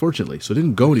on it, fortunately, so it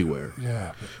didn't go anywhere.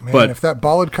 Yeah, man. But- If that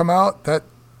ball had come out, that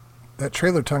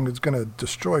trailer tongue is going to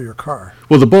destroy your car.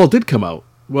 Well, the ball did come out.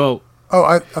 Well,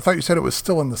 I thought you said it was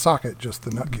still in the socket, just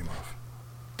the nut came off.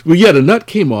 yeah, the nut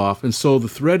came off, and so the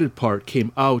threaded part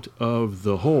came out of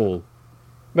the hole.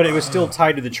 But it was still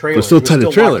tied to the trailer. It was still tied to the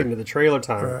locked trailer. into the trailer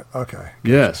tongue. Okay.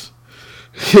 Yes.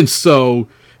 And so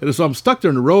I'm stuck there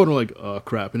in the road, and I'm like, oh,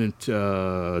 crap. And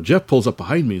then Jeff pulls up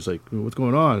behind me. He's like, what's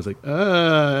going on? He's like,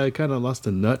 I kind of lost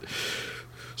a nut.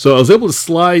 So I was able to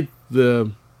slide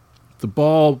the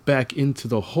ball back into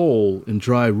the hole and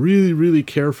drive really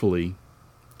carefully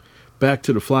back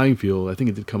to the flying field. I think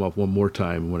it did come up one more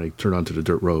time when I turned onto the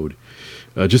dirt road,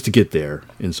 just to get there.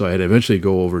 And so I had to eventually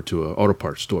go over to an auto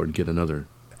parts store and get another.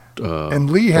 And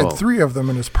Lee had ball. 3 of them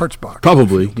in his parts box.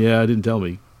 Probably, yeah, didn't tell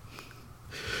me.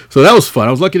 So that was fun.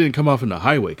 I was lucky it didn't come off in the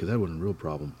highway because that wasn't a real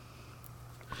problem.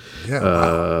 Yeah.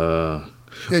 Wow.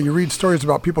 Yeah, you read stories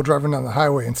about people driving down the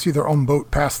highway and see their own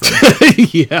boat pass them.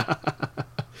 Yeah.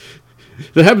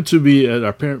 That happened to me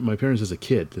at my parents as a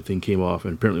kid. The thing came off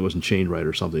and apparently wasn't chained right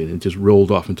or something, and it just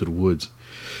rolled off into the woods.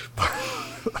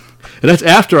 And that's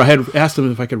after I had asked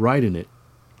them if I could ride in it.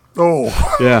 Oh,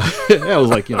 Yeah, I was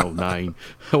like 9.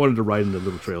 I wanted to ride in the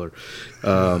little trailer.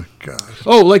 gosh.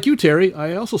 Oh, like you, Terry,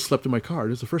 I also slept in my car.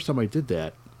 This is the first time I did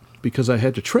that. Because I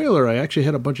had the trailer, I actually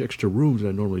had a bunch of extra rooms that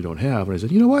I normally don't have. And I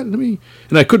said, you know what, and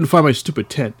I couldn't find my stupid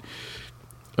tent.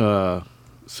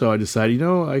 So I decided,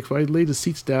 if I laid the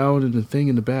seats down and the thing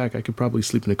in the back, I could probably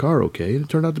sleep in the car okay. And it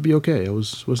turned out to be okay. It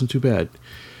wasn't too bad.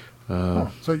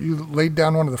 So you laid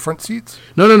down one of the front seats?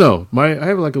 No. I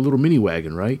have like a little mini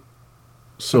wagon, right?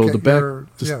 So Okay, the back,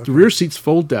 yeah, the rear seats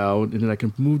fold down, and then I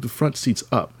can move the front seats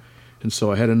up. And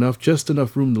so I had just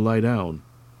enough room to lie down.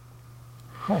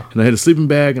 Huh. And I had a sleeping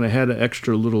bag, and I had an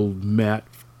extra little mat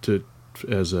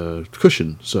as a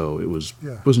cushion, so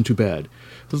wasn't too bad.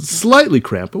 It was slightly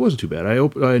cramped, but it wasn't too bad.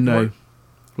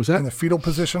 Was that? In the fetal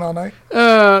position all night?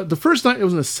 The first night it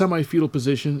was in a semi-fetal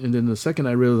position, and then the second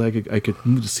I realized I could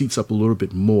move the seats up a little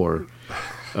bit more.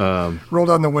 Roll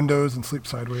down the windows and sleep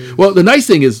sideways. Well, the nice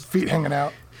thing is, Feet hanging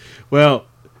out.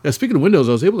 speaking of windows,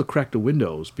 I was able to crack the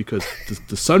windows because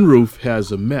the sunroof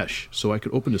has a mesh, so I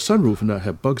could open the sunroof and not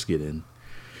have bugs get in.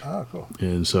 Oh, cool.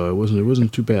 And so it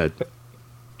wasn't too bad.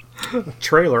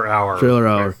 Trailer hour. Trailer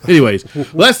hour.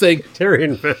 Anyways, last thing, Terry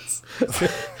and Vince.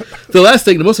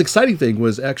 the most exciting thing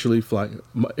was actually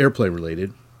airplane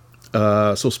related.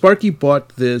 So Sparky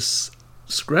bought this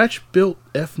scratch-built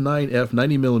F9F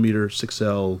 90mm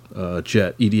 6L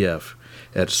jet EDF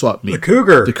at swap meet. The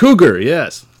Cougar. The Cougar,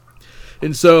 yes.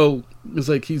 And so it's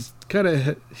like he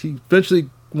eventually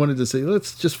wanted to say,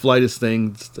 let's just fly this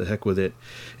thing, just the heck with it.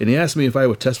 And he asked me if I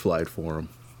would test fly it for him.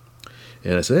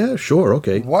 And I said, yeah, sure,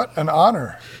 okay. What an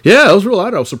honor. Yeah, it was real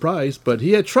odd. I was surprised. But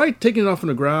he had tried taking it off on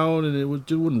the ground, and it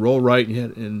wouldn't roll right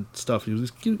and stuff.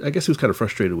 I guess he was kind of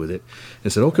frustrated with it.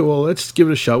 And said, okay, well, let's give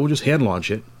it a shot. We'll just hand launch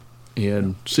it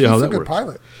and see how He's that a good works.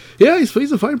 pilot. Yeah,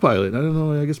 he's a fine pilot. I don't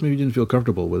know. I guess maybe he didn't feel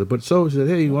comfortable with it. But so he said,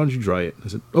 hey, why don't you try it? I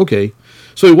said, okay.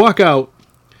 So we walk out,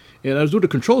 and I was doing a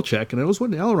control check, and I was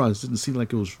wondering, the ailerons didn't seem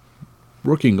like it was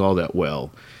working all that well.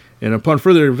 And upon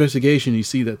further investigation, you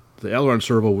see that the aileron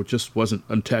servo just wasn't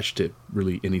attached to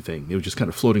really anything. It was just kind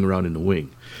of floating around in the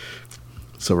wing.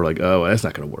 So we're like, oh, that's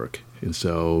not going to work. And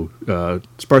so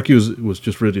Sparky was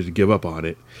just ready to give up on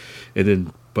it. And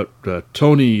then, but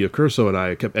Tony Accurso and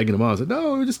I kept egging him on. I said,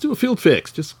 no, just do a field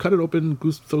fix. Just cut it open,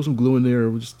 throw some glue in there,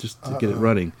 just to get it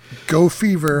running. Go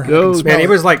fever. Go. Man, it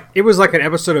was like an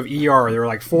episode of ER. There were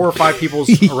like 4 or 5 people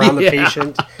around the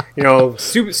patient. You know,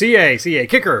 CA,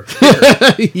 kicker.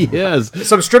 Yes.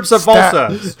 Some strips of balsa.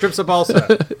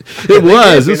 It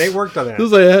was. They worked on that. It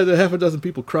was like half a dozen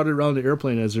people crowded around the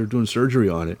airplane as they're doing surgery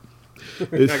on it.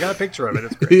 I got a picture of it.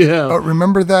 It's great. Yeah. Oh,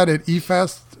 remember that at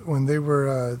EFest when they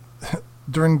were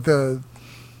during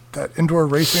that indoor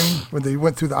racing when they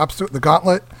went through the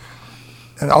gauntlet,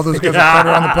 and all those guys were crowded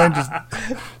around the plane just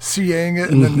CAing it,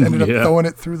 and then ended up throwing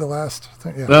it through the last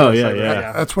thing. Yeah. Oh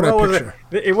yeah. That's what I picture.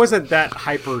 It wasn't that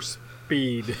hyper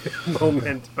speed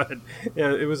moment, but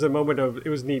it was a moment of it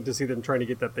was neat to see them trying to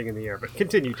get that thing in the air. But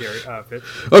continue, Terry. Fitz.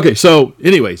 Okay, so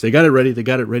anyways, they got it ready. They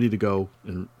got it ready to go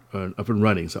and up and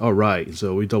running. So all right.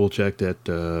 So we double checked that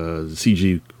the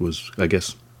CG was, I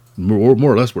guess, more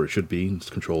or less where it should be,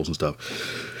 controls and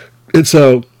stuff. And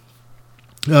so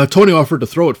Tony offered to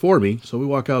throw it for me. So we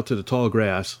walk out to the tall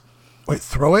grass. Wait,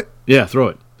 throw it? Yeah, throw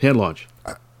it. Hand launch.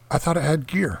 I thought it had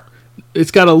gear.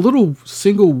 It's got a little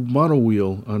single mono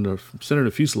wheel on the center of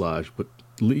the fuselage, but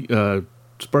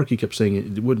Sparky kept saying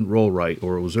it wouldn't roll right,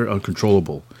 or it was very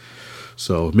uncontrollable.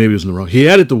 So maybe it was in the wrong. He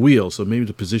added the wheel, so maybe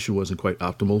the position wasn't quite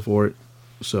optimal for it.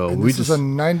 So And we this is a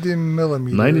 90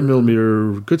 millimeter. 90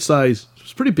 millimeter, good size.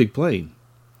 It's a pretty big plane.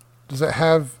 Does it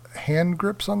have hand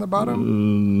grips on the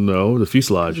bottom? No, the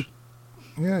fuselage.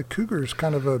 Yeah, Cougar's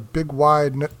kind of a big,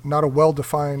 wide, not a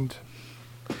well-defined.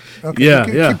 Okay,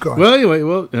 Yeah. Keep going. Well, anyway,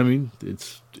 I mean,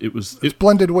 it's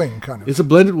blended wing, kind of. It's a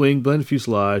blended wing, blended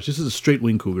fuselage. This is a straight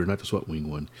wing Cougar, not the swept wing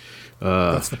one.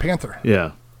 That's the Panther.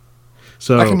 Yeah.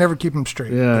 So I can never keep them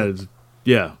straight.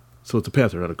 Yeah. So it's a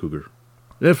Panther, not a Cougar.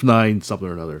 F9, something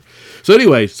or another. So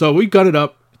anyway, so we got it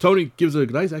up. Tony gives it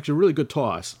a nice, actually really good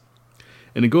toss.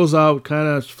 And it goes out kind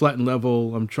of flat and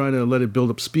level. I'm trying to let it build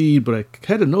up speed, but I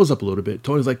had the nose up a little bit.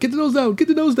 Tony's like, get the nose down, get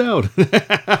the nose down.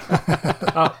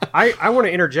 I want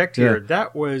to interject here. Yeah.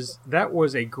 That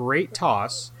was a great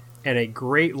toss and a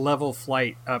great level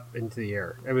flight up into the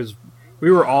air.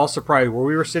 We were all surprised where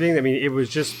we were sitting. I mean, it was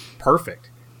just perfect.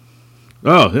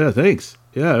 Oh, yeah, thanks.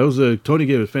 Yeah, it was Tony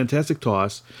gave it a fantastic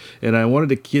toss, and I wanted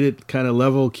to get it kind of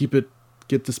level, get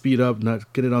the speed up,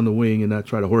 not get it on the wing, and not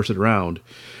try to horse it around.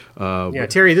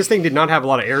 Terry, this thing did not have a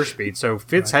lot of airspeed, so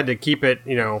Fitz had to keep it,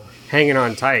 hanging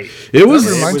on tight. It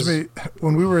reminds me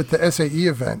when we were at the SAE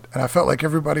event, and I felt like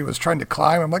everybody was trying to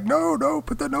climb. I'm like, no,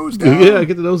 put the nose down. Yeah,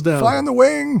 get the nose down. Fly on the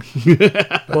wing.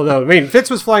 Well, no, I mean, Fitz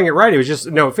was flying it right. It was just,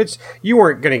 Fitz, you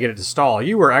weren't going to get it to stall.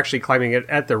 You were actually climbing it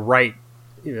at the right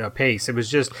pace. It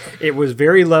was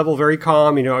very level, very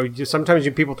calm. Sometimes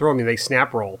people throw them and they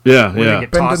snap roll. Yeah.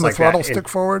 Bending the throttle stick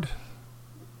forward.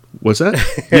 What's that?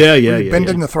 Yeah.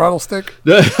 Bending the throttle stick.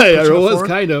 It was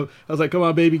kind of. I was like, "Come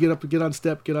on, baby, get up, get on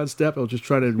step." I was just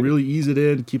trying to really ease it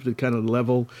in, keep it kind of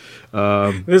level.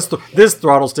 This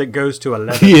throttle stick goes to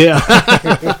 11. Yeah.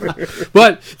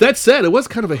 But that said, it was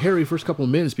kind of a hairy first couple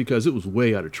of minutes because it was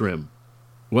way out of trim.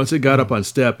 Once it got up on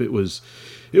step, it was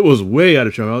way out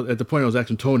of trim. At the point I was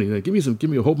asking Tony, like, give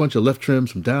me a whole bunch of left trim,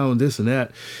 some down, this and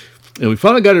that. And we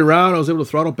finally got it around. I was able to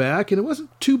throttle back, and it wasn't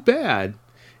too bad.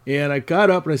 And I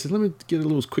got up and I said, let me get a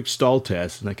little quick stall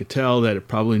test. And I could tell that it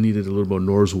probably needed a little more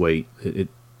nose weight. It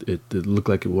looked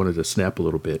like it wanted to snap a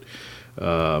little bit.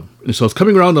 And so it's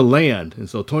coming around the land. And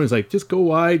so Tony's like, just go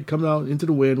wide, come out into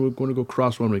the wind. We're going to go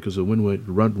cross runway because the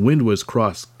wind was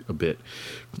crossed a bit.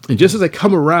 And just as I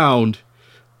come around,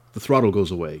 the throttle goes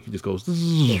away. It just goes.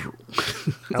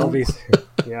 Elvis.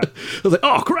 Yeah. I was like,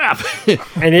 oh crap!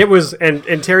 And it was,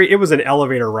 and Terry, it was an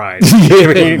elevator ride.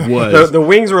 It was. The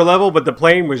wings were level, but the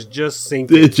plane was just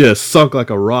sinking. It just sunk like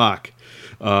a rock.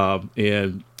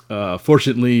 And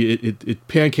fortunately, it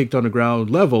pancaked on the ground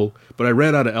level. But I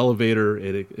ran out of elevator,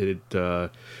 and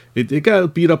it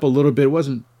got beat up a little bit. It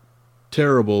wasn't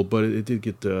terrible, but it did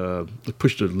get it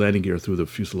pushed the landing gear through the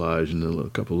fuselage and a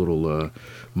couple little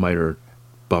minor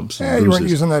bumps. Yeah, you weren't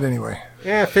using that anyway.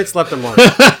 Yeah, Fitz left them on.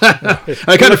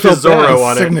 I kind of felt Zorro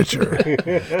on signature.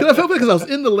 Because I felt bad because I was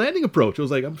in the landing approach. It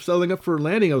was like I'm settling up for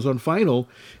landing. I was on final,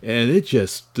 and it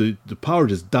just the power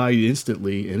just died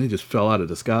instantly, and it just fell out of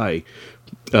the sky.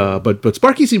 But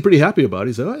Sparky seemed pretty happy about it.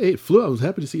 He said, "Oh, hey, it flew. I was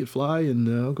happy to see it fly,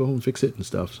 and I'll go home and fix it and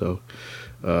stuff." So.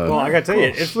 Well, I got to tell you,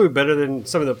 it flew better than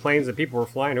some of the planes that people were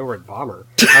flying over at Bomber.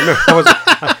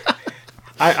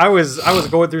 I I was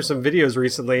going through some videos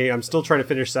recently. I'm still trying to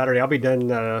finish Saturday. I'll be done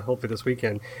hopefully this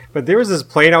weekend. But there was this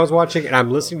plane I was watching, and I'm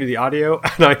listening to the audio,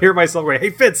 and I hear myself going, "Hey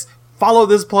Fitz, follow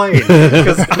this plane,"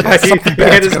 because he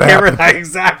had his camera.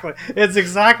 Exactly, it's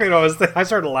exactly what I was thinking. I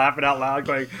started laughing out loud,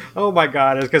 going, "Oh my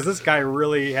god!" Because this guy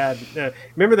really had.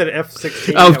 Remember that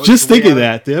F-16? I was just thinking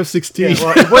that the F-16. Yeah,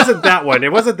 well, it wasn't that one.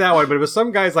 It wasn't that one, but it was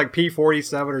some guy's like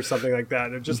P-47 or something like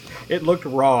that. It looked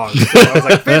wrong. So I was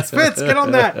like, Fitz, get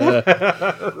on that.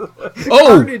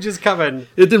 Carnage is coming.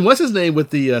 Then what's his name with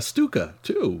the Stuka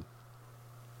too?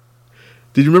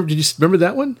 Did you remember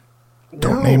that one?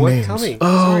 Don't name names. Tell me.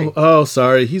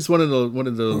 Sorry. He's one of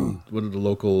the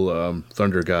local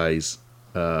Thunder guys.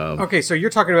 Okay, so you're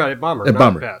talking about Bomber, not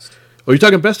Bomber. Best. Oh, you're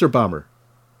talking Best or Bomber?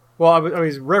 Well, I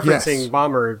was referencing Yes.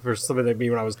 Bomber for something that me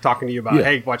when I was talking to you about. Yeah.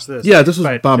 Hey, watch this. Yeah, this was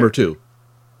But- Bomber too.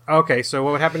 Okay, so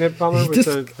what happened at Bomber with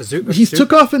the He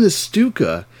took off in his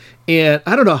Stuka, and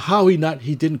I don't know how he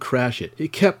didn't crash it.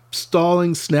 It kept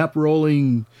stalling, snap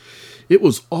rolling. It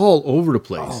was all over the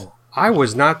place. Oh, I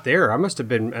was not there. I must have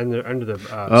been under the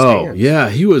Oh, stands. yeah,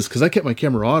 he was, because I kept my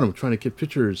camera on him trying to get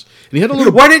pictures. And he had a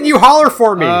little... Why didn't you holler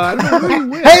for me? I don't know where he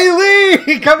went. Hey,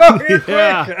 Lee! Come over here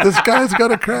Yeah. quick! This guy's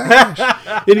got a crash.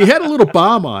 And he had a little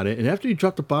bomb on it, and after he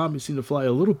dropped the bomb, he seemed to fly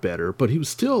a little better, but he was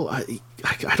still... I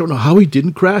don't know how he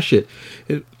didn't crash it.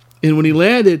 And when he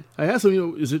landed, I asked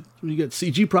him, is it when you got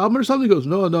CG problem or something? He goes,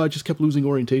 no, I just kept losing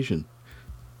orientation.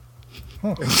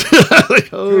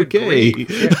 Like, okay.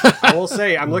 Yeah, I will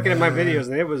say, I'm looking at my videos,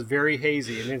 and it was very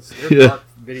hazy, and they're dark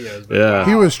videos. But Yeah.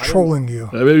 He was trolling you.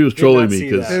 Maybe he was trolling not me see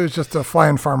It because... was just a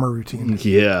flying farmer routine.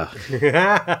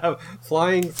 Yeah.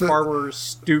 Flying Farmer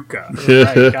Stuka.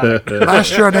 Right, got it.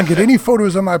 Last year I didn't get any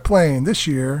photos of my plane. This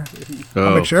year,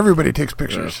 I'll make sure everybody takes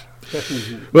pictures.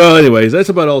 Well, anyways, that's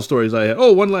about all the stories I had.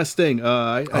 Oh, one last thing.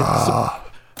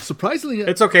 Surprisingly...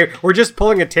 It's okay. We're just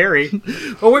pulling a Terry.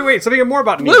 Oh, wait. Something more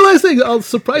about me. One last thing.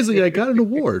 Surprisingly, I got an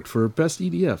award for Best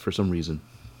EDF for some reason.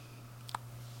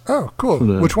 Oh, cool.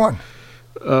 Which one?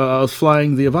 I was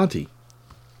flying the Avanti.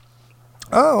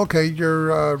 Oh, okay.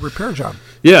 Your repair job.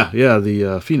 Yeah,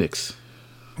 the Phoenix.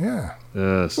 Yeah.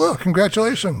 Yes. Well,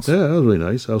 congratulations. Yeah, that was really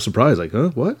nice. I was surprised, like, huh,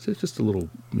 what? It's just a little,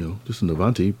 just an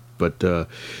Avanti. But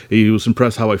he was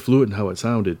impressed how I flew it and how it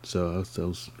sounded. So I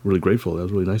was really grateful. That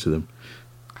was really nice of them.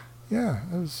 Yeah,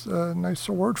 it was a nice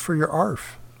award for your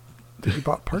ARF that you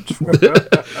bought parts for.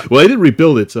 Well, I didn't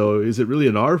rebuild it, so is it really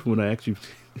an ARF when I actually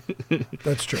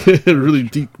That's true. really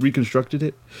reconstructed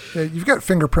it? Yeah, you've got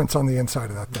fingerprints on the inside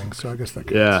of that thing, so I guess that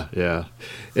counts. Yeah.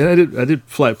 And I did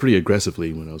fly it pretty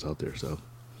aggressively when I was out there, so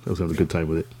I was having a good time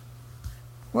with it.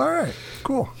 Well, all right,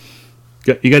 cool.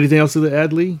 You got anything else to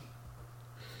add, Lee?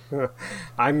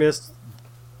 I missed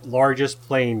largest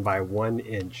plane by 1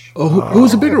 inch. Oh, who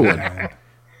was the bigger one?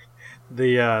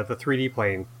 The 3D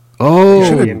plane. Oh,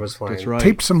 Ian was flying. that's right.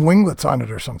 Tape some winglets on it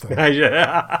or something.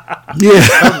 Yeah. Yeah,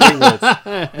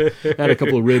 had a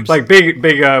couple of ribs. Like big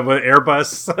with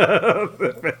Airbus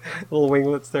little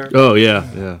winglets there. Oh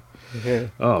yeah.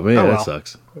 Oh man, Oh, that well.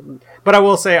 sucks. But I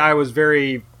will say I was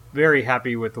very, very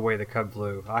happy with the way the Cub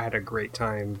flew. I had a great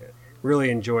time.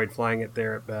 Really enjoyed flying it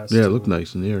there at Best. Yeah, it looked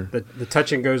nice in the air. The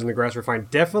touch and goes in the grass refine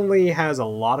definitely has a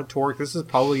lot of torque. This is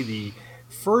probably the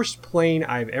first plane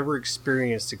I've ever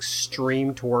experienced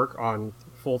extreme torque on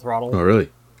full throttle. Oh really?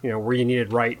 Where you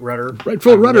needed right rudder. Right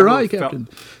full I've rudder, never aye, felt- Captain.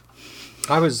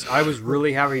 I was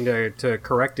really having to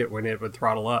correct it when it would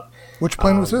throttle up. Which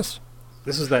plane was this?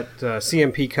 This is that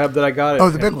CMP Cub that I got. Oh,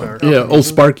 the big one. Yeah, old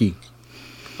Sparky.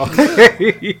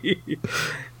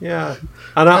 Yeah,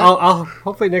 and I'll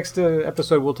hopefully next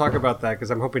episode we'll talk about that because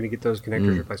I'm hoping to get those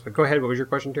connectors replaced. But go ahead. What was your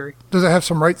question, Terry? Does it have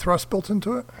some right thrust built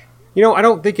into it? I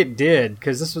don't think it did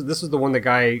because this was the one the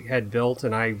guy had built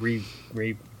and I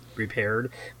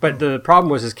repaired. But the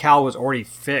problem was his cowl was already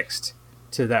fixed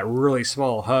to that really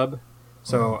small hub,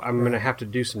 so I'm going to have to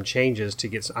do some changes to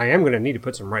get. I am going to need to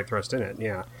put some right thrust in it.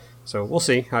 Yeah, so we'll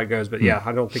see how it goes. But yeah,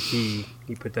 I don't think he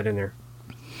put that in there.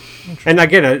 And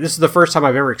again, this is the first time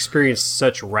I've ever experienced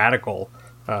such radical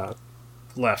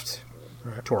left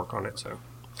torque on it. So.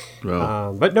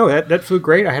 Well, But no, that flew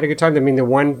great. I had a good time. I mean,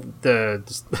 when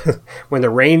the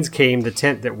rains came, the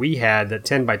tent that we had, the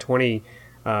 10 by 20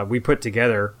 we put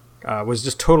together, was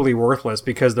just totally worthless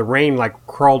because the rain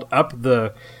crawled up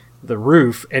the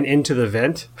roof and into the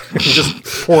vent,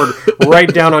 just poured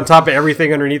right down on top of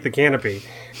everything underneath the canopy.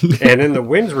 And then the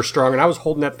winds were strong, and I was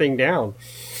holding that thing down.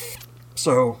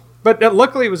 So, but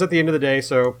luckily it was at the end of the day.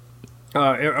 So.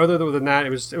 Other than that, it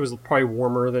was probably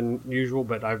warmer than usual,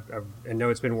 but I know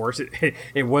it's been worse.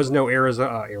 It was no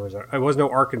Arizona. It was no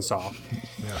Arkansas,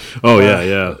 Oh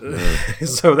yeah.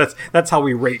 So that's how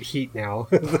we rate heat now.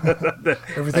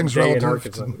 Everything's That day in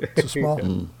relative to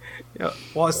small. Yeah.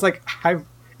 Well, it's like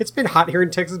it's been hot here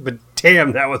in Texas, but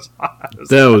damn, that was hot.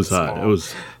 That was hot. small. It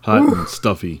was hot and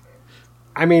stuffy.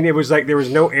 I mean, it was like there was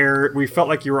no air. We felt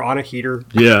like you were on a heater.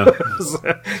 Yeah.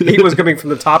 Heat was coming from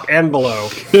the top and below.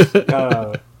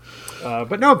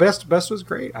 But no, best was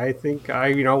great. I think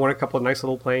I won a couple of nice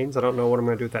little planes. I don't know what I'm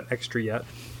going to do with that extra yet.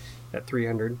 That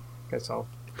 300. Guess I'll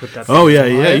put that. Oh yeah.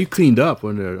 You cleaned up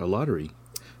on a lottery.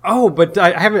 Oh, but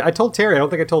I haven't. I told Terry. I don't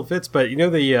think I told Fitz. But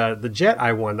the jet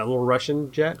I won, that little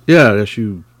Russian jet. Yeah,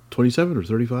 SU 27 or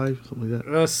 35, something like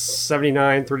that.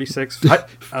 79, 36.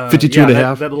 52 and a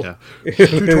half. That little, Yeah.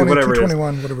 220, whatever it is.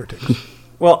 221, whatever it takes.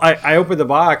 Well, I opened the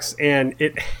box and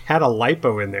it had a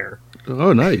lipo in there.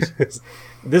 Oh, nice.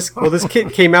 This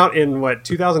kit came out in what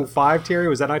 2005, Terry?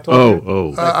 Was that I told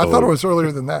you? I thought it was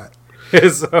earlier than that.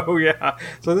 So yeah,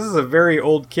 so this is a very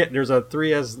old kit. There's a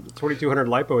 3S 2200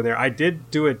 lipo in there. I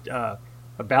did do a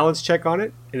balance check on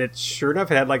it, and it sure enough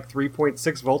it had like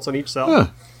 3.6 volts on each cell. Huh.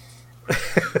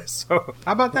 So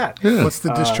how about that? Yeah. What's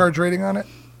the discharge rating on it?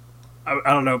 I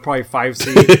don't know, probably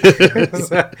 5C.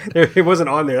 It wasn't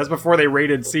on there. That's before they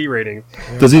rated C rating.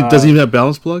 Does he even have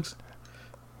balance plugs?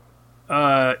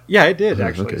 Yeah, it did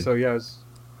actually. okay. So yeah, it was,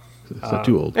 It's not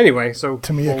too old. anyway. So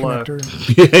Tamiya we'll, connector.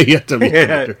 Yeah, to me.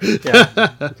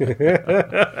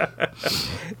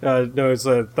 No, it's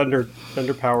a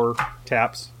thunder power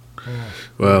taps.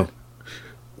 Well,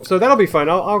 So that'll be fun.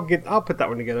 I'll put that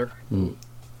one together.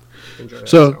 Enjoy that.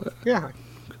 So- yeah.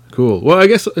 cool. Well, I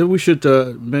guess we should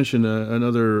mention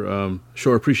another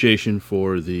show appreciation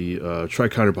for the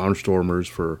Tri-Counter Barnstormers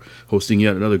for hosting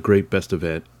yet another great Best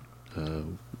event.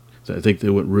 I think they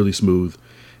went really smooth,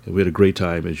 and we had a great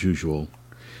time as usual.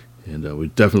 And we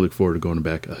definitely look forward to going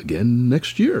back again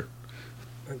next year.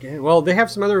 Again, well, they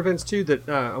have some other events too that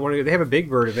I want to. They have a Big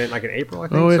Bird event like in April, I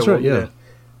think. Oh, that's right. We'll Yeah.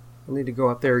 I'll need to go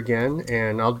out there again,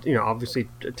 and I'll obviously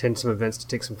attend some events to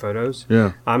take some photos.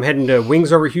 Yeah. I'm heading to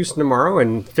Wings Over Houston tomorrow,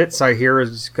 and Fitz I hear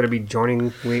is going to be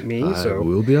joining me. So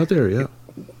we'll be out there. Yeah.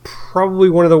 probably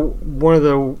one of the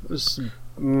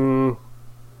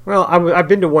well, I've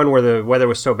been to one where the weather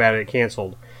was so bad it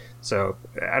canceled, so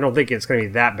I don't think it's going to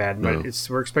be that bad. But No.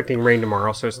 we're expecting rain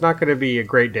tomorrow, so it's not going to be a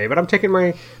great day. But I'm taking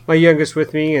my youngest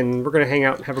with me, and we're going to hang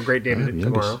out and have a great day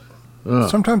tomorrow.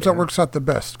 Sometimes that works out the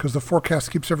best because the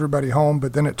forecast keeps everybody home,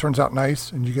 but then it turns out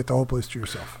nice and you get the whole place to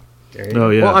yourself. There you go. Oh,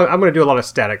 yeah. Well, I'm going to do a lot of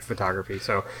static photography,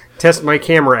 so test my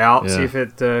camera out,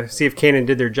 Yeah. see if Canon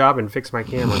did their job, and fix my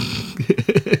camera.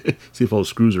 See if all the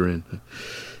screws are in.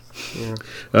 Yeah.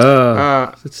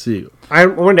 Let's see. I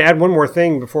wanted to add one more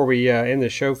thing before we end the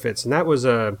show, Fitz, and that was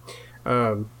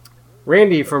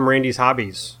Randy from Randy's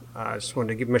Hobbies. I just wanted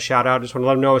to give him a shout out. Just want to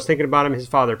let him know I was thinking about him. His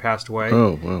father passed away.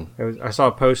 Oh, wow. I saw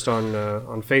a post on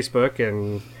Facebook,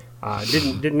 and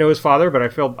didn't know his father, but I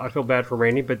feel bad for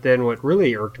Randy. But then what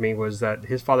really irked me was that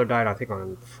his father died, I think,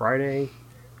 on a Friday,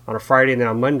 and then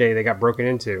on Monday they got broken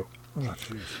into. Oh,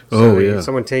 jeez. Oh, yeah.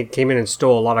 Someone came in and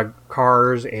stole a lot of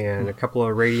cars and a couple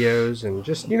of radios, and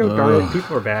just darn it,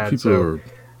 people are bad.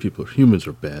 Humans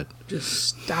are bad.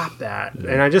 Just stop that.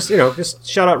 Yeah. And I just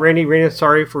shout out Randy. Randy,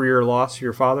 sorry for your loss of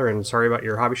your father, and sorry about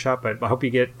your hobby shop. But I hope you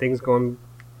get things going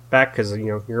back because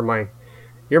you're my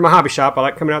hobby shop. I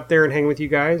like coming out there and hanging with you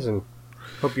guys, and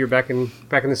hope you're back in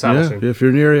the saddle soon. If you're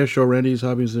in the area, show Randy's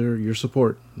Hobbies there your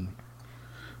support.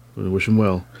 We wish him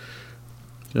well.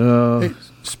 Hey,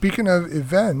 speaking of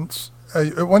events,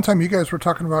 at one time you guys were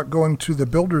talking about going to the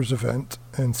Builders event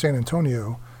in San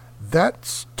Antonio.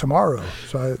 That's tomorrow.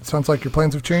 So it sounds like your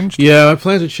plans have changed? Yeah, my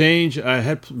plans have changed. I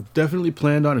had definitely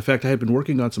planned on, in fact, I had been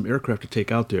working on some aircraft to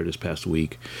take out there this past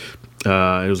week.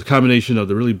 It was a combination of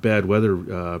the really bad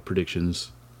weather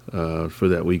predictions for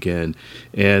that weekend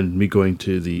and me going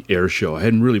to the air show. I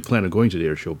hadn't really planned on going to the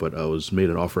air show, but I was made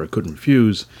an offer I couldn't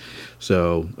refuse.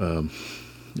 So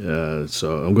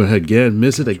I'm going to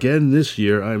miss it again this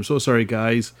year. I'm so sorry,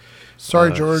 guys.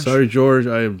 Sorry, George. Sorry, George.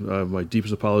 I my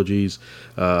deepest apologies.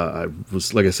 I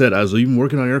was, like I said, I was even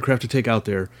working on aircraft to take out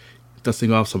there,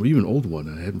 dusting off some, even an old one.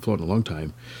 I hadn't flown in a long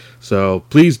time. So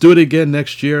please do it again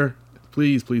next year.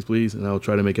 Please, please, please. And I'll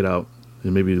try to make it out.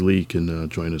 And maybe Lee can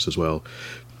join us as well.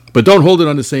 But don't hold it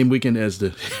on the same weekend as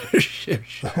the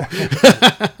show.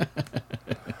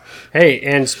 Hey,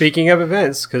 and speaking of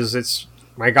events, because it's,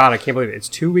 my God, I can't believe it. It's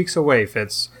 2 weeks away,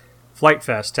 Fitz. Flight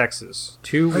Fest, Texas.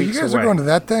 2 weeks away. You guys are going to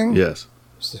that thing? Yes.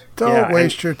 Don't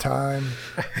waste your time.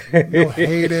 You'll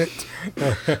hate it.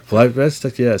 Flight Fest,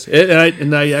 yes.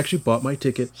 And I actually bought my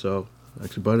ticket, so I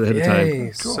actually bought it ahead of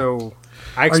time. Cool. So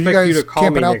I Are you expect guys you to call me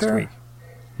camping out next there?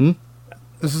 week.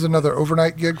 This is another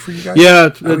overnight gig for you guys?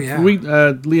 Yeah, yeah. we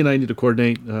Lee and I need to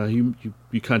coordinate.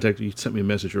 He sent me a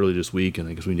message early this week, and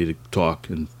I guess we need to talk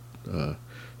and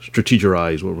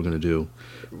strategize what we're going to do.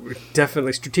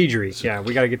 Definitely strategery. Yeah,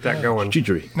 we got to get that going.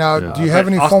 Strategery. Now, Yeah. do you have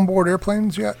any Awesome. foam board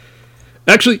airplanes yet?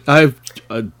 Actually, I've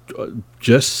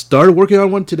just started working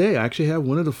on one today. I actually have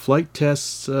one of the flight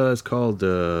tests. It's called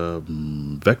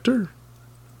Vector,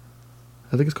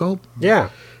 I think it's called. Yeah.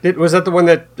 Was that the one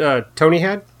that Tony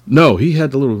had? No, he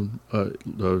had the little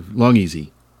Long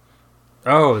Easy.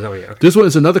 Oh, is that what you? Okay. This one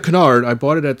is another Canard. I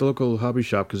bought it at the local hobby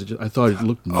shop because I thought it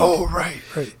looked neat. Oh, right.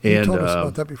 You And, told us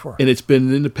about that before. And it's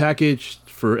been in the package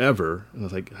forever. And I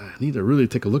was like, I need to really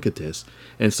take a look at this.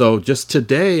 And so just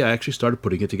today, I actually started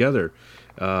putting it together.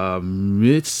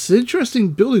 It's interesting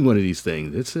building one of these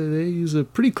things. They use a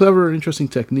pretty clever and interesting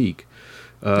technique.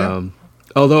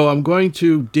 Although I'm going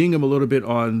to ding them a little bit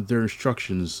on their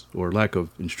instructions or lack of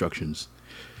instructions.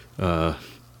 They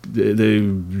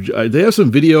have some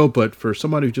video, but for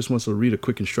somebody who just wants to read a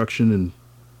quick instruction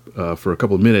and for a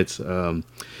couple of minutes, there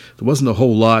wasn't a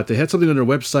whole lot. They had something on their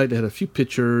website. They had a few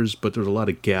pictures, but there was a lot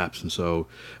of gaps, and so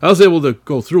I was able to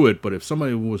go through it. But if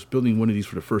somebody was building one of these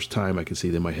for the first time, I can see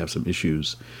they might have some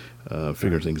issues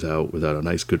figuring things out without a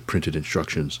nice, good printed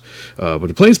instructions. But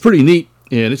the plane's pretty neat,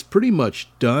 and it's pretty much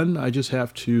done. I just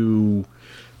have to.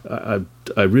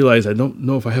 I realize I don't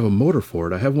know if I have a motor for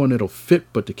it. I have one that'll fit,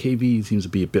 but the KV seems to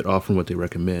be a bit off from what they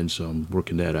recommend, so I'm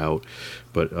working that out.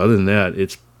 But other than that,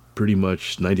 it's pretty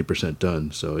much 90%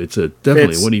 done. So it's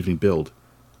definitely a one evening build.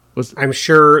 I'm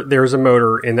sure there's a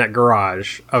motor in that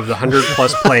garage of the 100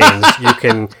 plus planes you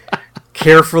can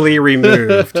carefully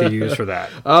remove to use for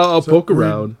that. I'll poke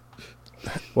around.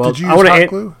 Well, Did you I use want hot to.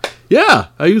 glue? Yeah,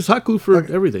 I use hot glue for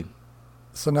everything.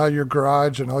 So now your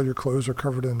garage and all your clothes are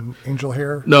covered in angel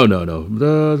hair? No.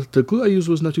 The glue I used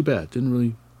was not too bad. Didn't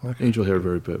really angel hair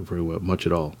very well, much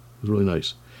at all. It was really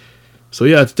nice. So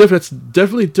yeah, it's different. It's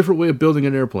definitely a different way of building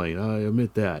an airplane. I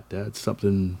admit that. That's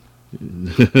something.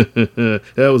 That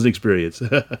was an experience.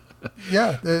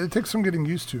 Yeah, it takes some getting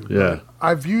used to. Yeah. But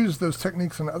I've used those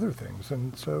techniques in other things,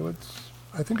 and so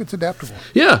I think it's adaptable.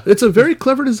 Yeah, it's a very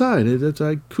clever design.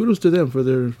 Kudos to them for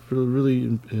their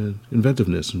really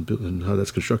inventiveness and how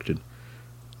that's constructed.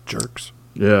 Jerks.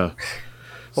 Yeah.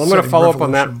 Well, I'm going to Setting follow up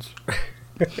on that.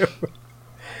 revolutions.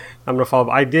 I'm going to follow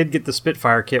up. I did get the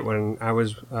Spitfire kit when I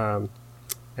was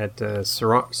at what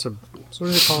is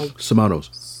it called?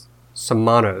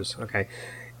 Shimano's. Okay.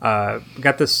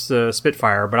 Got this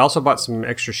Spitfire, but I also bought some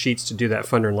extra sheets to do that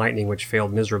Thunder and Lightning, which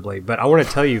failed miserably. But I want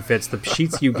to tell you, Fitz, the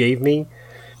sheets you gave me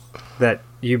that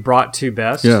you brought to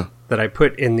Best that I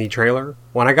put in the trailer,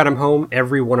 when I got them home,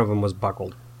 every one of them was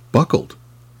buckled. Buckled?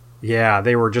 Yeah,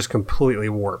 they were just completely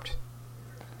warped.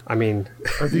 I mean...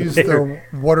 Are these the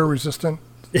water resistant?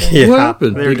 Yeah, What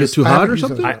happened? they're Did they get just- too I hot haven't or used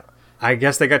something? those. I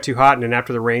guess they got too hot, and then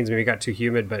after the rains, maybe it got too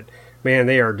humid. But man,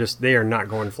 they are not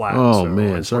going flat. Oh,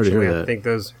 man, sorry to hear unfortunately, that. I think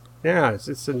those. Yeah,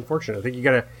 it's unfortunate. I think you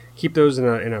got to keep those in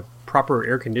a proper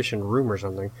air conditioned room or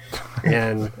something.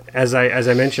 And as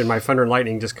I mentioned, my Thunder and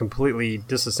Lightning just completely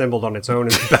disassembled on its own in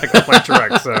the back of my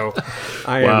truck. So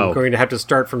I Wow. am going to have to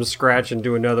start from scratch and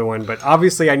do another one. But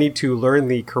obviously, I need to learn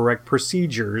the correct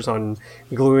procedures on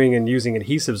gluing and using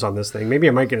adhesives on this thing. Maybe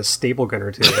I might get a staple gun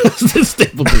or two.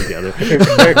 Stapled together.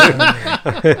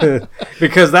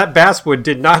 Because that basswood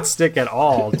did not stick at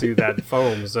all to that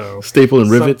foam. So Staple and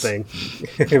rivets. something.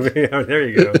 Yeah, there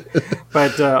you go.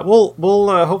 But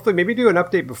we'll hopefully maybe do an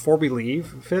update before we leave.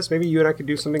 Fizz, maybe you and I could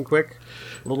do something quick,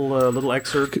 little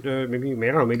excerpt. Maybe I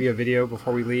don't know, maybe a video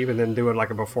before we leave, and then do it like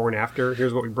a before and after.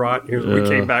 Here's what we brought. Here's what we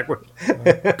came back with.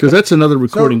 Because that's another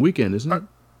recording weekend, isn't it?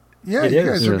 Yeah, It you is.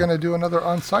 guys are Yeah. going to do another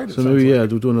on-site. So maybe, we'll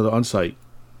do another on-site.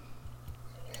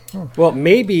 Well,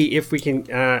 maybe if we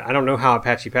can, I don't know how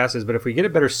Apache passes, but if we get a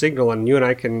better signal and you and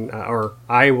I can, or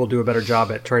I will do a better job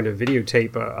at trying to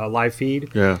videotape a live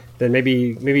feed, Yeah. then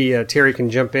maybe Terry can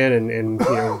jump in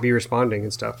and be responding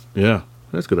and stuff. Yeah,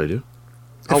 that's a good idea.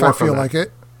 I'll If I work on feel that. like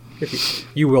it.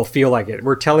 You will feel like it.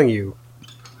 We're telling you.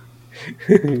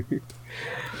 All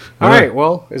All right. right.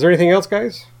 Well, is there anything else,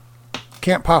 guys?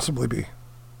 Can't possibly be.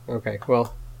 Okay.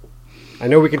 Well, I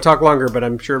know we can talk longer, but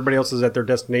I'm sure everybody else is at their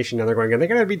destination and they're going, are they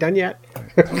going to be done yet?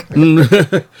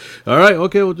 All right,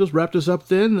 okay, we'll just wrap this up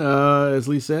then. As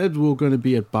Lee said, we're going to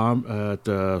be at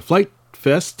Flight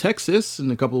Fest, Texas, in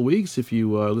a couple of weeks. If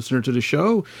you are a listener to the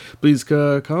show, please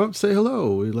come up, say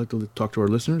hello. We'd like to talk to our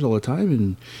listeners all the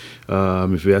time,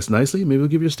 and if you ask nicely, maybe we'll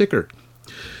give you a sticker.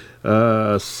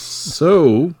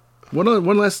 So,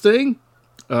 one last thing.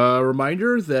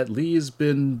 Reminder that Lee has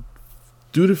been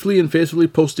dutifully and faithfully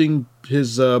posting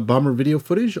his bomber video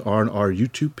footage on our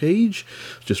YouTube page.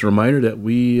 Just a reminder that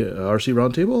we, RC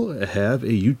Roundtable, have a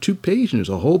YouTube page, and there's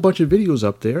a whole bunch of videos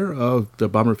up there of the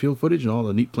bomber field footage and all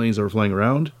the neat planes that are flying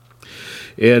around.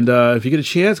 And if you get a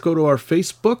chance, go to our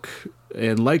Facebook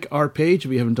and like our page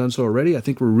if you haven't done so already. I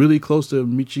think we're really close to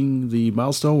reaching the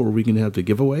milestone where we can have the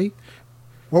giveaway.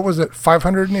 What was it?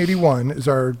 581 is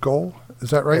our goal. Is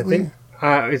that right, Lee?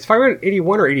 It's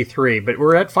 581 or 83, but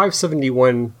we're at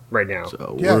 571 right now.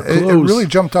 So Yeah, we're it close. really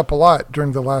jumped up a lot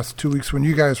during the last 2 weeks when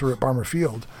you guys were at Bomber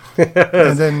Field.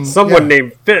 And then Someone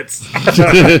named Fitz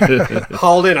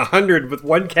hauled in 100 with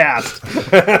one cast.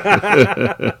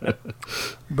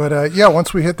 But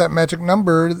once we hit that magic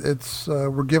number, it's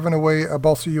we're giving away a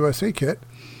Balsa USA kit,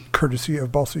 courtesy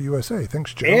of Balsa USA.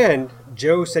 Thanks, Joe. And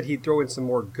Joe said he'd throw in some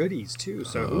more goodies too,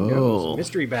 so who knows?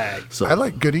 Mystery bag. So, I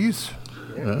like goodies.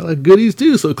 I like goodies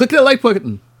too. So click that like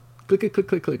button. Click it,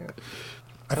 click.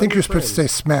 I think you're supposed to say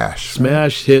smash.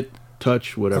 Smash, hit,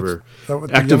 touch, whatever. That's what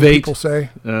the young Activate, people say.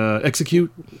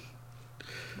 Execute.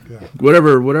 Yeah.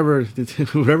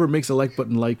 Whatever makes a like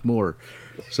button like more.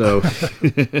 So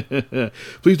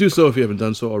please do so if you haven't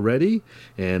done so already.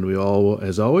 And we all,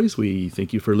 as always, we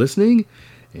thank you for listening.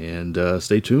 And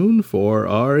stay tuned for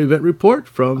our event report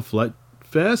from Flight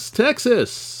Fest,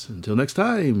 Texas. Until next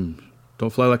time,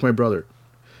 don't fly like my brother.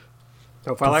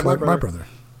 Don't fly like my brother.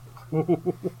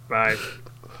 Bye.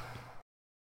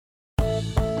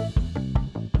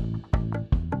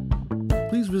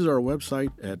 Please visit our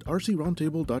website at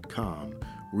rcroundtable.com,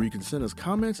 where you can send us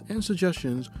comments and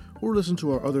suggestions or listen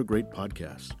to our other great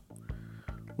podcasts,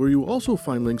 where you will also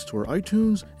find links to our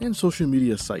iTunes and social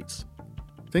media sites.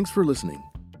 Thanks for listening.